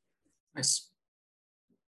 Nice.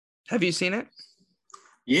 Have you seen it?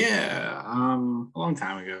 Yeah, a long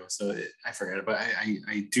time ago, so I forget it, but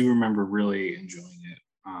I do remember really enjoying it.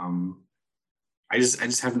 I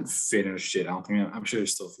just haven't finished it. I'm sure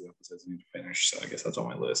there's still a few episodes I need to finish, so I guess that's on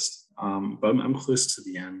my list. But I'm close to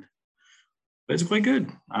the end. But it's quite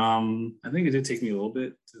good. I think it did take me a little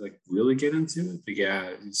bit to like really get into it, but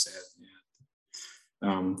yeah, you said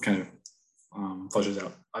kind of fleshes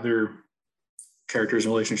out other characters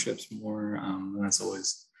and relationships more. And that's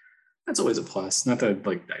always a plus. Not that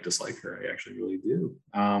like I dislike her, I actually really do.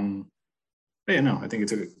 But yeah, no, I think it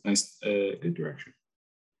took a nice, good direction.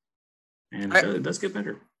 And it does get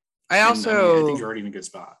better. I think you're already in a good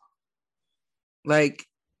spot. Like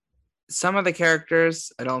some of the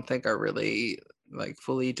characters, I don't think are really like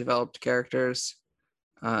fully developed characters.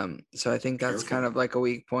 So I think that's kind of like a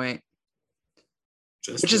weak point,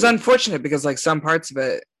 which is unfortunate because like some parts of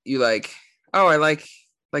it, you like, oh, I like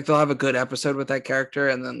they'll have a good episode with that character,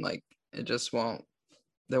 and then like it just won't.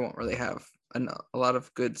 They won't really have a lot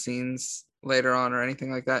of good scenes later on or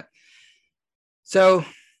anything like that. So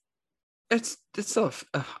it's still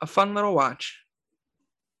a fun little watch.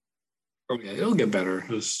 Okay, it'll get better.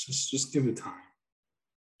 Just give it time.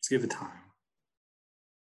 Just give it time.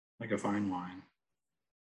 Like a fine wine.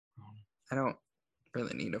 I don't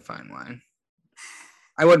really need a fine wine.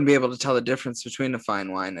 I wouldn't be able to tell the difference between a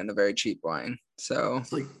fine wine and a very cheap wine. So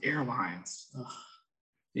it's like airlines. Ugh.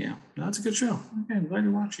 Yeah, no, that's a good show. Okay, I'm glad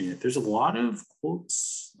you're watching it. There's a lot of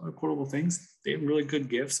quotable things. They have really good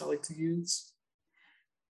gifts I like to use.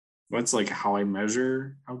 That's like how I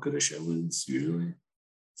measure how good a show is usually.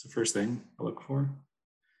 It's the first thing I look for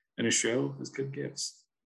in a show is good gifts.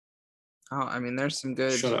 Oh, I mean, there's some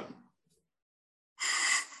good. Shut up.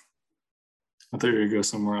 I thought you were going to go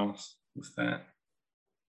somewhere else with that.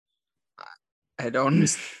 I don't.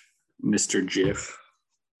 Mr. Jiff.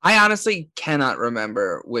 I honestly cannot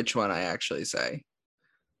remember which one I actually say.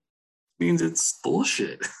 Means it's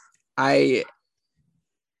bullshit. Every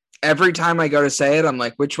time I go to say it, I'm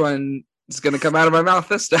like, which one is going to come out of my mouth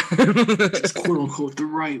this time? It's quote unquote the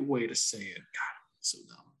right way to say it. God, so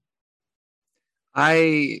dumb.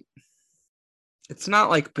 It's not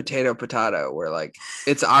like potato where like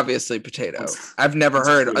it's obviously potato. I've never That's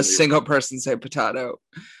heard a clearly single wrong. person say potato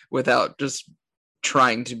without just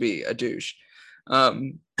trying to be a douche.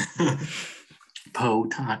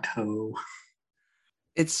 Potato.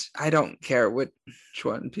 I don't care which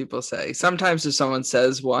one people say. Sometimes if someone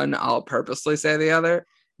says one, I'll purposely say the other,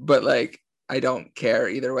 but like I don't care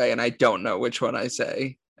either way, and I don't know which one I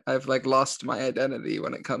say. I've like lost my identity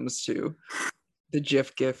when it comes to the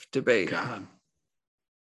GIF debate. God.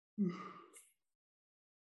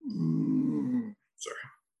 Sorry.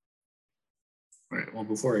 All right. Well,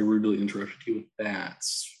 before I rudely interrupted you with that,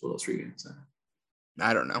 what else were you going to say?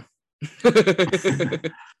 I don't know.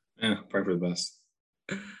 Yeah, probably for the best.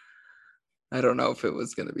 I don't know if it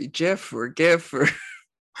was going to be GIF or GIF or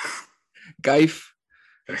GIF.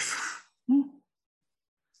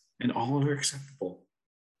 And all are acceptable.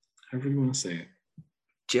 However you want to say it.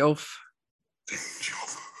 JILF.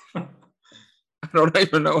 I don't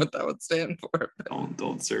even know what that would stand for.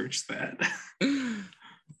 Don't search that.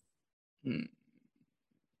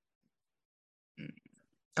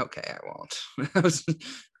 Okay, I won't.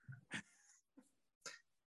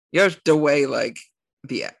 You have to weigh like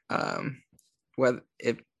the whether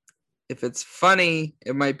if it's funny,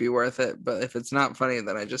 it might be worth it, but if it's not funny,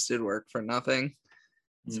 then I just did work for nothing.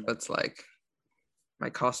 So it's like my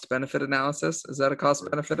cost benefit analysis. Is that a cost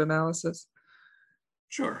benefit analysis?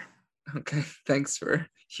 Sure. Okay, thanks for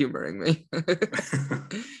humoring me.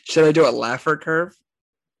 Should I do a Laffer curve?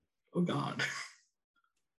 Oh God.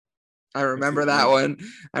 I remember that one.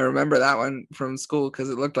 I remember that one from school because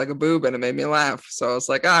it looked like a boob and it made me laugh. So I was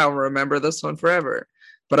like, I'll remember this one forever.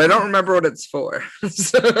 But I don't remember what it's for.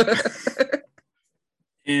 It's I don't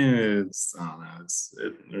know. There's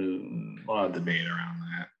a lot of debate around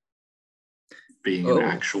that being an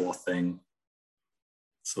actual thing.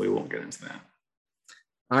 So we won't get into that.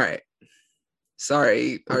 All right.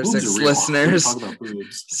 Sorry, our 6 listeners.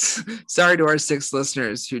 Sorry to our 6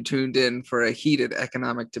 listeners who tuned in for a heated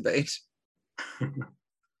economic debate.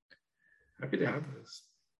 Happy to have this.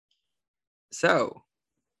 So,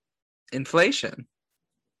 inflation.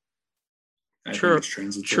 True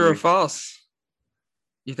or false?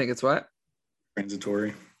 You think it's what?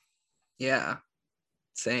 Transitory. Yeah.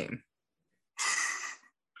 Same.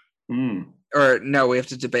 Or no, we have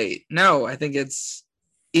to debate. No, I think it's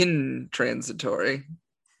intransitory.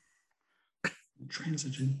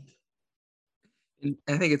 Intransigent.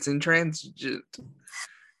 I think it's intransigent.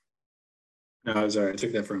 No, sorry. I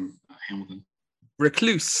took that from Hamilton.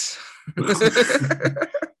 Recluse.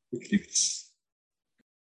 Recluse.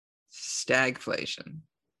 Stagflation.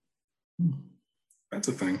 That's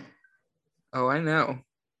a thing. Oh, I know.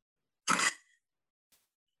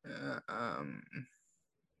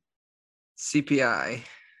 CPI.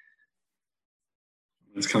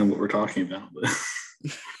 That's kind of what we're talking about, but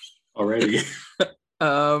already.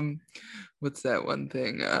 What's that one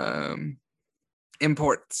thing?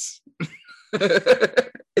 Imports.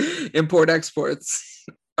 Import exports.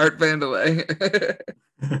 Art Vandelay.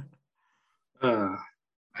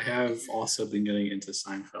 I have also been getting into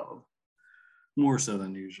Seinfeld more so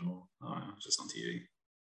than usual, just on TV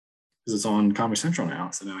because it's on Comedy Central now.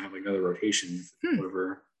 So now I have like another rotation,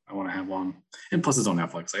 whatever I want to have on, and plus it's on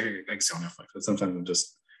Netflix. I can see on Netflix, but sometimes I'm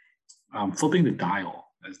just flipping the dial,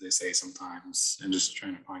 as they say sometimes, and just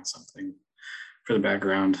trying to find something for the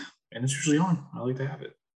background, and it's usually on. I like to have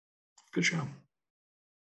it. Good show.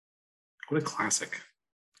 What a classic.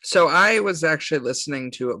 So I was actually listening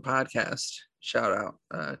to a podcast. Shout out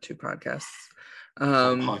to podcasts.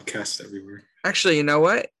 Podcasts everywhere. Actually, you know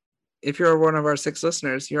what? If you're one of our 6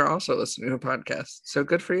 listeners, you're also listening to a podcast. So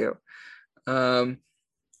good for you.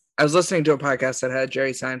 I was listening to a podcast that had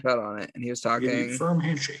Jerry Seinfeld on it, and he was talking. Firm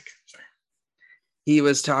handshake. Sorry. He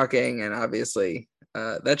was talking, and obviously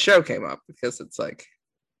that show came up because it's like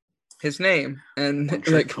his name and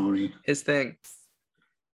like Tony. His thing.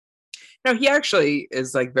 No, he actually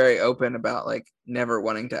is like very open about like never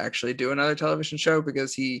wanting to actually do another television show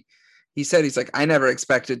because he said he's like, I never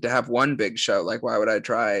expected to have one big show. Like, why would I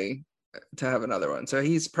try to have another one? So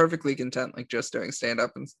he's perfectly content, like just doing stand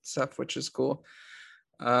up and stuff, which is cool.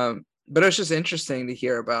 But it's just interesting to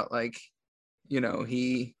hear about like, you know,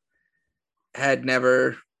 he had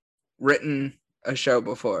never written a show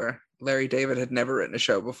before. Larry David had never written a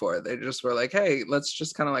show before. They just were like, hey, let's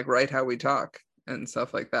just kind of like write how we talk and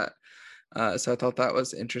stuff like that. So I thought that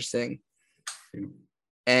was interesting. Yeah.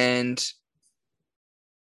 And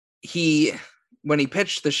when he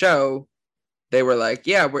pitched the show, they were like,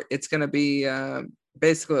 yeah, it's going to be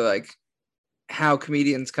basically like how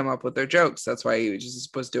comedians come up with their jokes. That's why he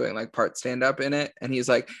just was doing like part stand up in it. And he's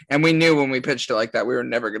like, and we knew when we pitched it like that, we were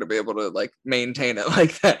never going to be able to like maintain it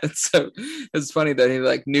like that. So it's funny that he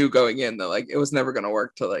like knew going in that like it was never going to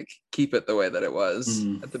work to like keep it the way that it was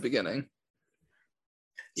at the beginning.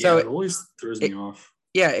 Yeah, So it always throws me off.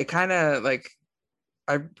 Yeah, it kind of like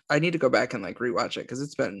I need to go back and like rewatch it because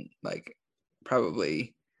it's been like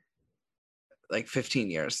probably like 15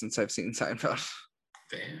 years since I've seen Seinfeld.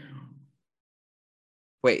 Damn.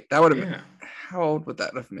 Wait, that would have been, how old would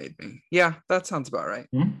that have made me? Yeah, that sounds about right.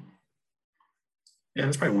 Yeah,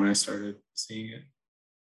 that's probably when I started seeing it.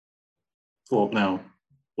 Well, no,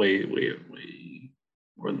 way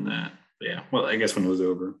more than that. But yeah, well, I guess when it was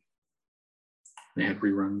over, they had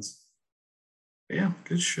reruns. But yeah,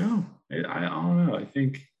 good show. I don't know. I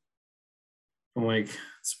think I'm like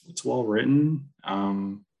it's well written.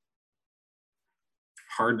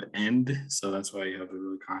 Hard to end, so that's why you have a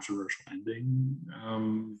really controversial ending.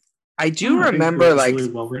 I do remember like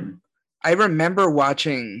really well written. I remember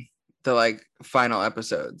watching the like final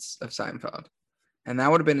episodes of Seinfeld, and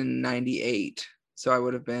that would have been in '98. So I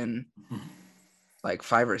would have been like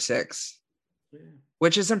 5 or 6,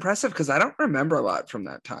 which is impressive because I don't remember a lot from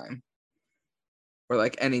that time, or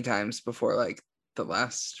like any times before like the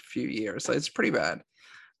last few years. So it's pretty bad,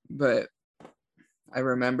 but I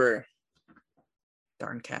remember.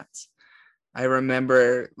 Darn cats. I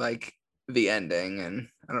remember like the ending, and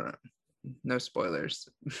I don't know. No spoilers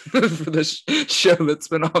for the show that's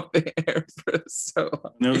been off the air for so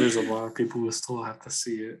long. No, there's a lot of people who still have to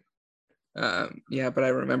see it. Yeah, but I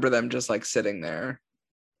remember them just like sitting there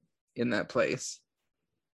in that place.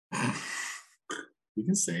 You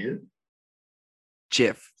can say it.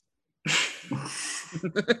 Jif.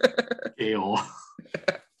 Gail.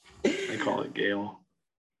 I call it Gail.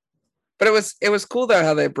 But it was cool though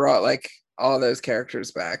how they brought like all those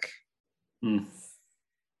characters back. Yeah,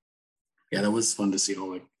 that was fun to see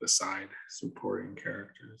all like the side supporting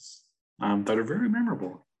characters that are very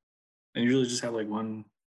memorable, and usually just have like a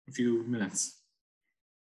few minutes,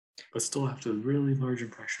 but still have a really large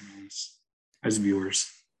impression on us as viewers.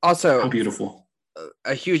 Also, how beautiful!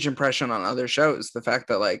 A huge impression on other shows. The fact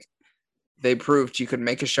that like they proved you could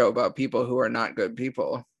make a show about people who are not good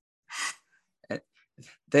people.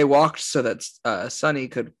 They walked so that Sonny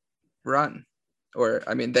could run. Or,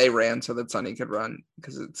 I mean, they ran so that Sonny could run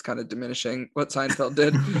because it's kind of diminishing what Seinfeld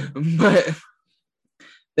did. But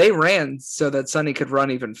they ran so that Sonny could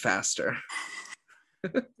run even faster.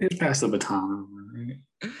 It passed the baton.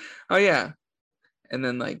 Right? Oh, yeah. And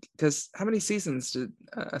then, like, because how many seasons did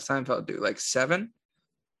Seinfeld do? Like 7?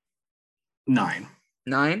 9.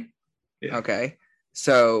 9? Yeah. Okay.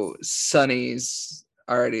 So Sonny's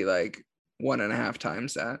already like 1.5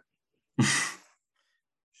 times that.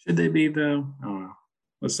 Should they be though? I don't know.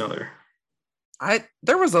 What's the other?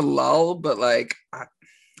 There was a lull, but like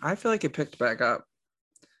I feel like it picked back up.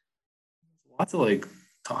 Lots to like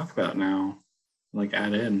talk about now, like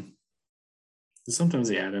add in. Sometimes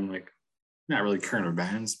they add in like not really current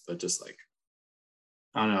events, but just like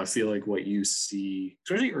I don't know. I feel like what you see,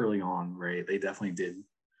 especially early on, right? They definitely did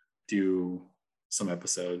do some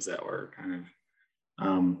episodes that were kind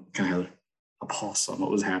of a pulse on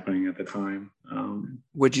what was happening at the time.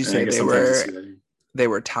 Would you say they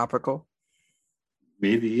were topical?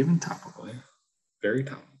 Maybe even topical, yeah. Very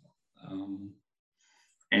topical.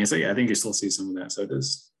 And so yeah, I think you still see some of that. So it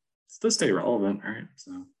does stay relevant, right?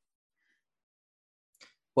 So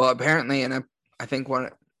well, apparently, I think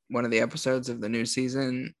one of the episodes of the new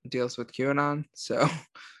season deals with QAnon. So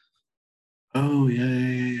oh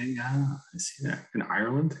yeah. I see that in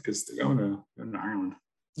Ireland because they're going to Ireland.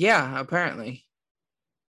 Yeah, apparently.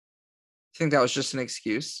 I think that was just an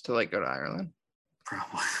excuse to like go to Ireland.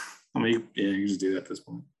 Probably. I mean, yeah, you can just do that at this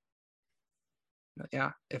point. But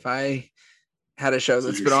yeah, if I had a show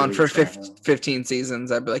that's been on for 15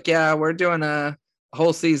 seasons, I'd be like, yeah, we're doing a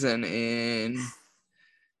whole season in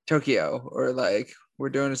Tokyo, or like we're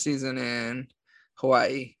doing a season in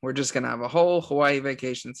Hawaii. We're just gonna have a whole Hawaii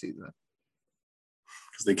vacation season.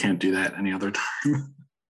 Because they can't do that any other time.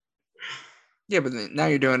 Yeah, but now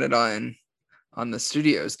you're doing it on the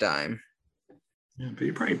studio's dime. Yeah, but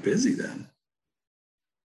you're probably busy then.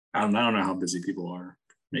 I don't know how busy people are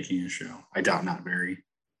making a show. I doubt not very.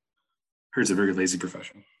 Heard it's a very lazy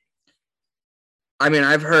profession. I mean,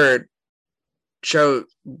 I've heard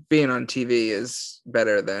being on TV is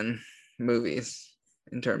better than movies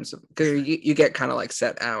in terms of because you get kind of like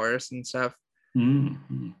set hours and stuff.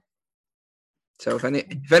 Mm-hmm. So if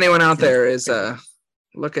anyone out there is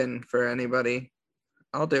looking for anybody,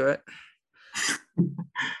 I'll do it.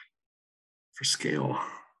 For scale.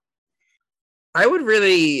 I would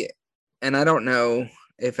really, and I don't know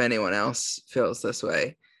if anyone else feels this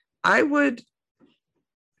way. I don't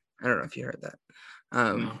know if you heard that.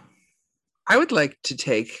 No. I would like to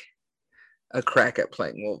take a crack at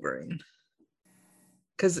playing Wolverine.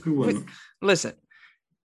 Because listen,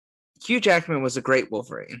 Hugh Jackman was a great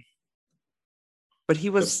Wolverine, but he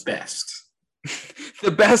was the best.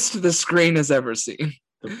 The best the screen has ever seen.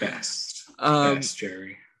 The best. Best,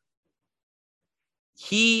 Jerry.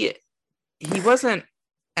 He wasn't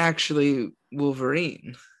actually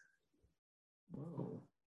Wolverine. Whoa.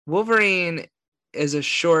 Wolverine is a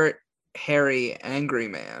short, hairy, angry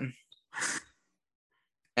man.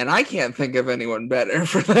 And I can't think of anyone better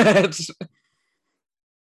for that.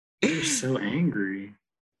 You're so angry.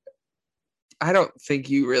 I don't think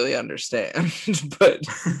you really understand, but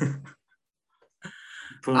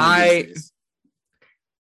I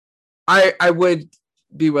would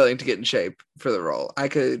be willing to get in shape for the role. I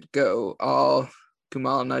could go all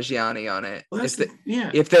Kumail Nanjiani on it. Well,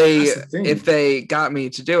 if they got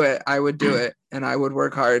me to do it, I would do it, and I would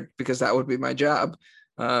work hard because that would be my job.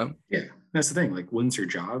 Yeah, that's the thing. Like, when's your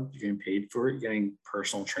job? You're getting paid for it. You're getting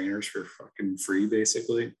personal trainers for fucking free,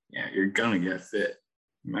 basically. Yeah, you're gonna get fit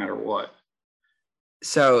no matter what.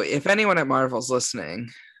 So, if anyone at Marvel's listening,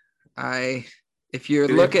 if you're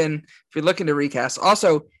looking to recast,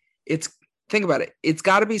 also think about it. It's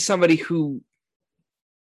got to be somebody who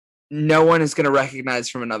no one is going to recognize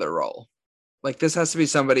from another role. Like, this has to be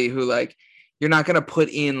somebody who, like, you're not going to put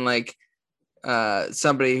in like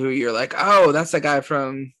somebody who you're like, oh, that's the guy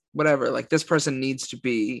from whatever. Like, this person needs to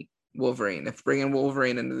be Wolverine. If bringing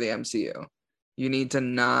Wolverine into the MCU, you need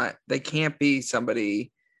to they can't be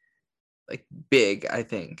somebody like big. I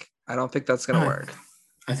don't think that's going to work.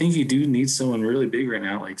 I think you do need someone really big right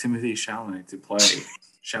now, like Timothée Chalamet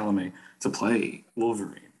to play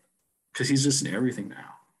Wolverine, because he's just in everything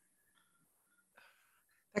now.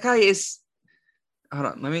 That guy is. Hold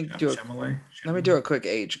on, let me do a quick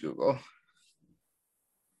age Google.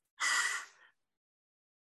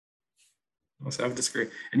 Let's have a disagree.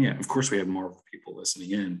 And yeah, of course we have Marvel people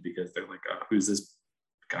listening in because they're like, who's this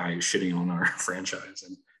guy shitting on our franchise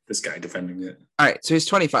and this guy defending it? All right, so he's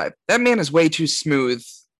 25. That man is way too smooth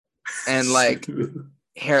and like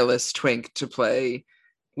hairless twink to play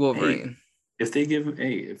Wolverine. Hey,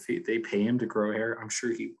 if they pay him to grow hair, I'm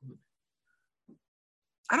sure he would.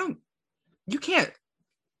 You can't.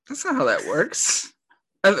 That's not how that works.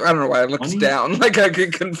 I don't know why I looked down like I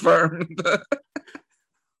could confirm.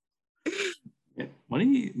 Yeah,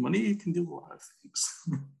 money can do a lot of things.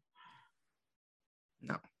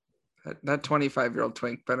 No, that 25-year-old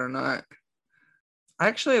twink better not. I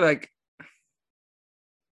actually like.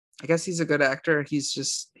 I guess he's a good actor. He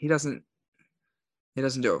doesn't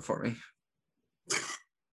do it for me.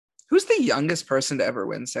 Who's the youngest person to ever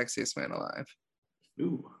win Sexiest Man Alive?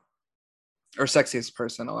 Ooh. Or Sexiest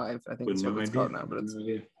Person Alive, I think that's what it's called now. But it's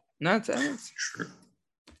Sure.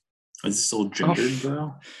 Is it still gendered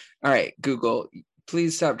though? All right, Google.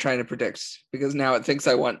 Please stop trying to predict, because now it thinks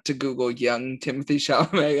I want to Google young Timothée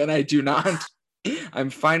Chalamet, and I do not. I'm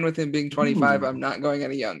fine with him being 25. I'm not going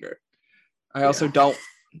any younger. I also don't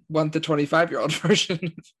want the 25-year-old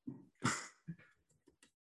version.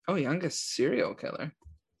 Oh, youngest serial killer.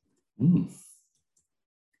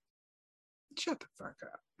 Shut the fuck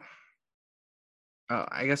up. Oh,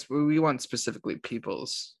 I guess we want specifically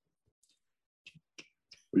people's.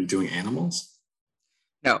 Were you doing animals?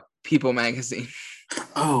 No, People Magazine.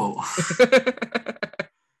 Oh.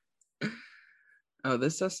 Oh,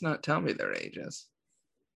 this does not tell me their ages.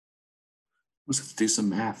 Let's have to do some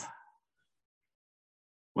math.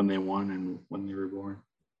 When they won and when they were born.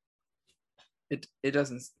 It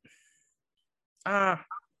doesn't.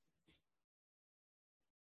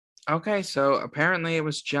 Okay, so apparently it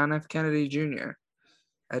was John F. Kennedy Jr.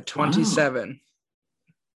 at 27.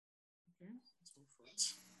 Wow.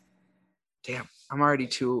 Damn, I'm already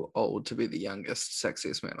too old to be the youngest,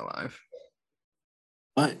 sexiest man alive.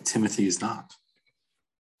 But Timothy is not.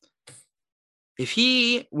 If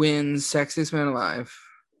he wins Sexiest Man Alive,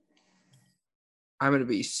 I'm going to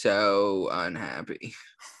be so unhappy.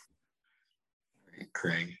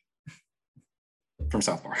 Craig. From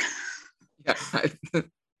South Park. Yeah.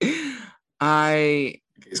 In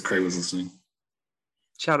case Craig was listening.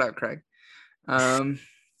 Shout out, Craig. Now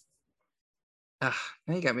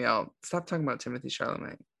you got me all. Stop talking about Timothy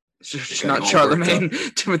Chalamet. Not Charlemagne.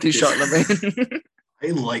 Timothy Chalamet. I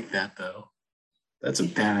like that though. That's a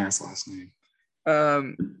badass last name.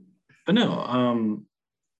 But no,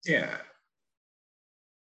 yeah.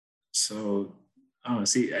 So, oh,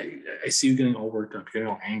 see, I see you getting all worked up, getting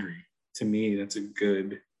all angry. To me, that's a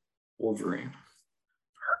good Wolverine.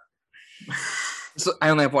 So I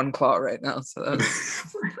only have one claw right now, so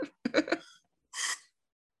that's...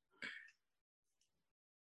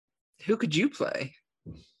 Who could you play?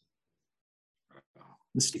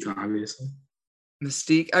 Mystique, obviously.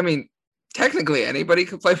 Mystique. I mean, technically anybody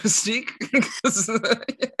could play Mystique.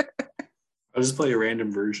 I'll just play a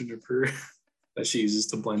random version of her that she uses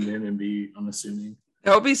to blend in and be unassuming.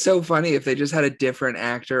 That would be so funny if they just had a different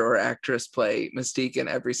actor or actress play Mystique in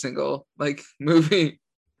every single like movie.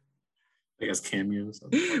 I guess cameos.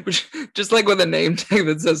 Which, just like with a name tag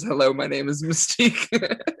that says, "Hello, my name is Mystique."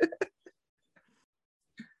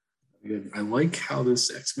 I like how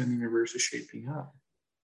this X-Men universe is shaping up.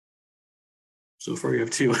 So far, you have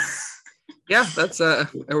two. Yeah, that's are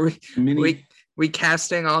we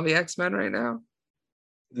casting all the X-Men right now?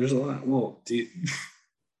 There's a lot. Well,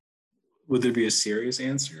 would there be a serious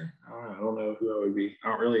answer? I don't know who I would be. I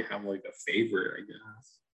don't really have like a favorite, I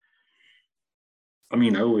guess. I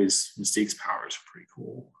mean, Mystique's powers are pretty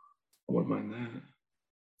cool. I wouldn't mind that.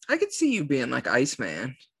 I could see you being like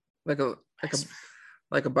Iceman, like a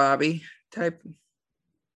Bobby type.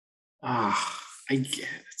 I get it.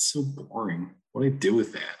 It's so boring. What do I do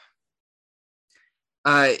with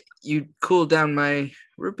that? You cool down my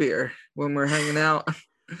root beer when we're hanging out.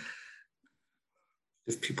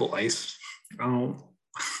 Give people ice. Oh.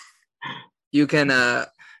 You can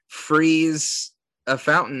freeze a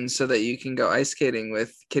fountain so that you can go ice skating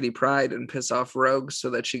with Kitty Pryde and piss off Rogue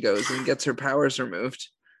so that she goes and gets her powers removed.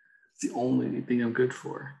 It's the only thing I'm good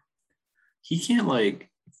for. He can't I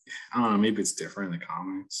don't know, maybe it's different in the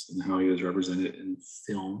comics and how he was represented in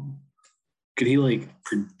film. Could he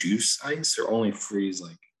produce ice or only freeze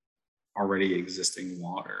already existing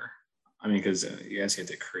water? I mean, because you guys had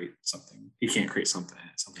to create something. He can't create something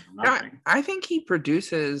from nothing. I think he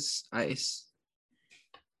produces ice.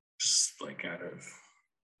 Just out of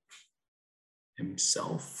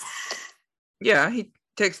himself. Yeah, he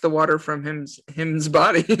takes the water from him's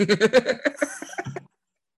body.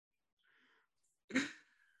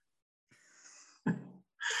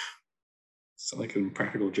 It's like a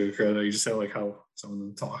practical joke, right? You just have how some of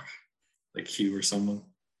them talk, like Hugh or someone.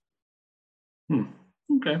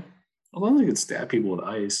 Okay. As long as I could stab people with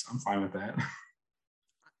ice, I'm fine with that.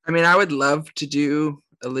 I mean, I would love to do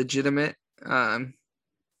a legitimate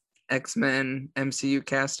X-Men MCU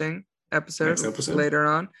casting episode later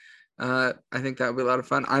on. I think that would be a lot of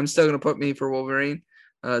fun. I'm still going to put me for Wolverine.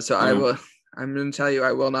 So I'm going to tell you,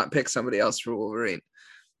 I will not pick somebody else for Wolverine.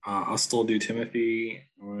 I'll still do Timothy.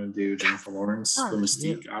 I'm going to do Jennifer Lawrence for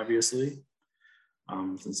Mystique, obviously,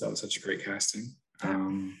 since that was such a great casting.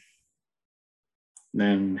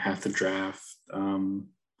 Then half the draft.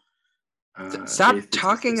 Stop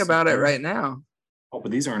talking about it right now. Oh,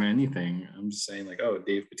 but these aren't anything. I'm just saying,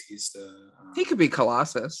 Dave Bautista. He could be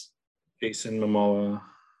Colossus. Jason Momoa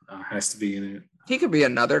has to be in it. He could be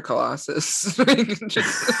another Colossus.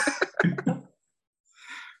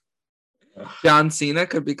 John Cena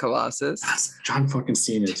could be Colossus. That's John fucking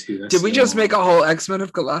Cena too. Did we just make a whole X-Men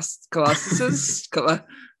of Colossuses? Colossi.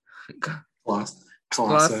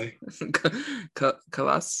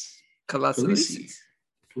 Colossus.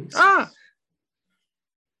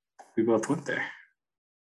 We both went there.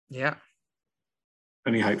 Yeah.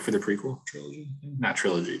 Any hype for the prequel trilogy? Not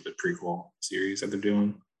trilogy, but prequel series that they're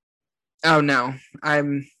doing. Oh no.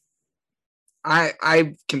 I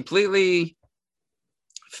completely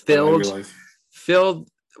filled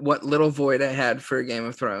what little void I had for Game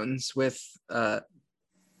of Thrones with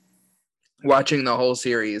watching the whole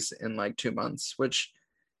series in 2 months, which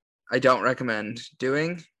I don't recommend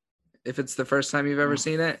doing if it's the first time you've ever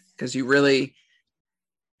seen it, because you really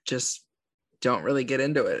just don't really get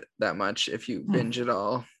into it that much if you binge it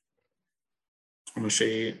all. I'm a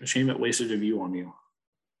shame it wasted a view on you.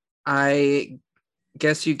 I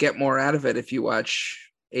guess you get more out of it if you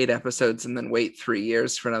watch 8 episodes and then wait 3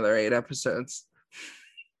 years for another 8 episodes.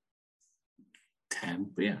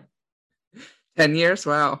 10, but yeah. 10 years?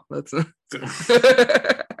 Wow. That's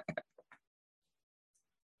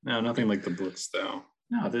No, nothing like the books though.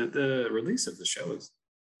 No, the release of the show is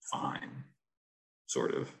fine.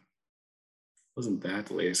 Sort of. Wasn't that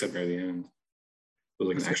delayed except near the end. It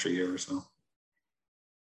was an extra year or so.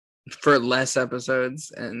 For less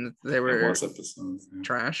episodes, and they were less episodes,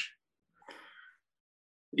 trash.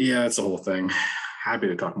 Yeah, it's the whole thing. Happy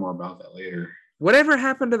to talk more about that later. Whatever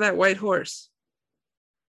happened to that white horse?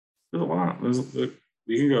 There's a lot. We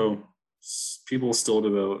can go. People still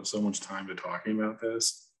devote so much time to talking about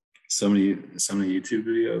this. so many YouTube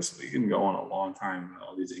videos. We can go on a long time with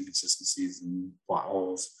all these inconsistencies and plot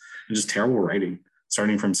holes and just terrible writing,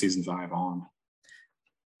 starting from season 5 on.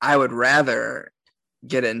 I would rather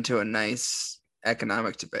get into a nice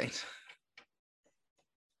economic debate.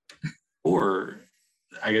 Or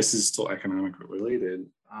I guess it's still economic related.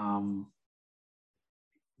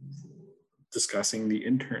 Discussing the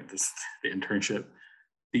internship,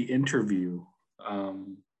 the interview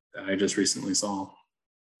that I just recently saw.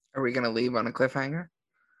 Are we going to leave on a cliffhanger?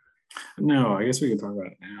 No, I guess we can talk about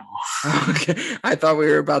it now. Okay. I thought we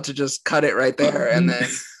were about to just cut it right there, and then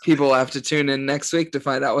people will have to tune in next week to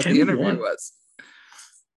find out what the interview was.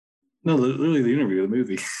 No, literally the interview, the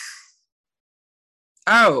movie.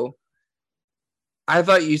 Oh, I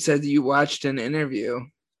thought you said you watched an interview.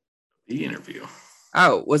 The interview.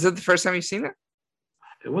 Oh, was it the first time you've seen it?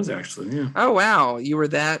 It was actually, yeah. Oh, wow. You were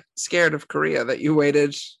that scared of Korea that you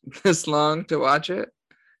waited this long to watch it?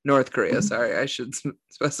 North Korea, sorry, I should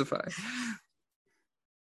specify.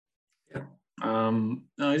 Yeah. No,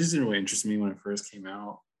 it just didn't really interest me when it first came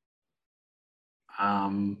out.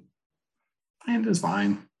 And it was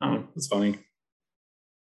fine. It's funny.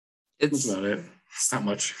 That's about it. It's not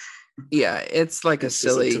much. Yeah, it's like a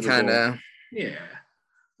silly kind of. Yeah.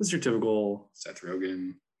 It's your typical Seth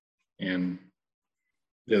Rogen and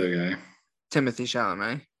the other guy. Timothy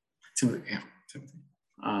Chalamet. Timothy.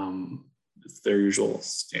 It's their usual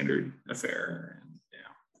standard affair. And yeah.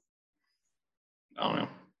 I don't know.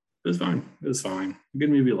 It was fine. Good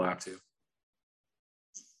movie to laugh to.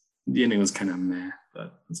 The ending was kind of meh,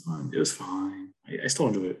 but it's fine. It was fine. I still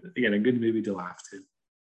enjoy it. Again, a good movie to laugh to.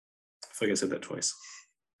 I feel like I said that twice.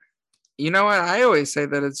 You know what? I always say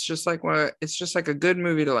that it's just like a good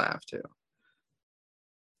movie to laugh to.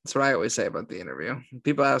 That's what I always say about the interview.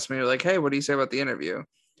 People ask me like, "Hey, what do you say about the interview?"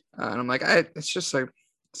 And I'm like,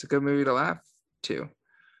 it's a good movie to laugh to.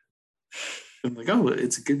 I'm like, oh,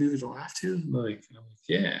 it's a good movie to laugh to. I'm like,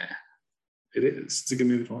 yeah, it is. It's a good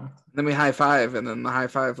movie to laugh. Then we high five, and then the high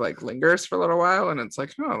five like lingers for a little while, and it's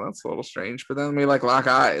like, oh, that's a little strange. But then we like lock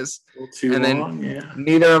eyes, and then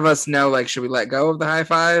neither of us know like, should we let go of the high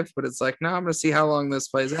five? But it's like, no, I'm gonna see how long this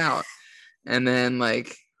plays out, and then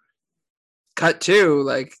like, cut to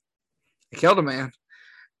like, I killed a man,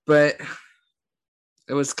 but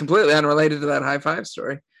it was completely unrelated to that high five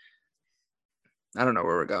story. I don't know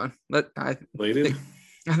where we're going. I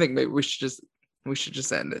think maybe we should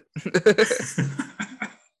just end it.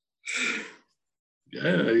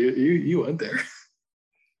 Yeah, you went there.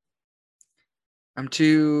 I'm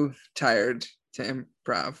too tired to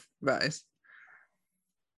improvise.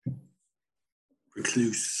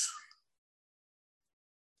 Recluse.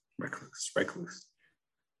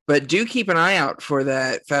 But do keep an eye out for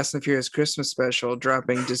that Fast and Furious Christmas special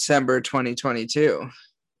dropping December 2022.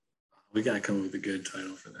 We gotta come up with a good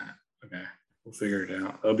title for that. Okay, we'll figure it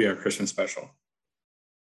out. That'll be our Christmas special.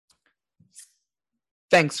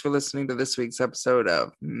 Thanks for listening to this week's episode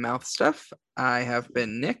of Mouth Stuff. I have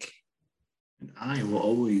been Nick. And I will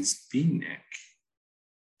always be Nick,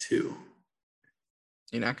 too.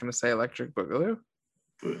 You're not going to say Electric Boogaloo?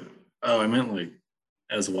 I meant like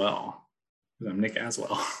as well. I'm Nick as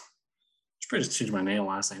well. Should probably just change my name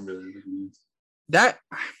last name to that.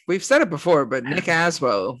 We've said it before, but Nick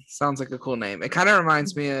Aswell sounds like a cool name. It kind of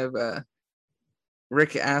reminds me of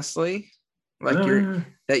Rick Astley. Like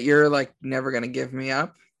you're like never gonna give me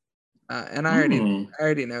up, and I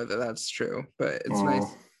already know that that's true. But it's nice.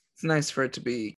 It's nice for it to be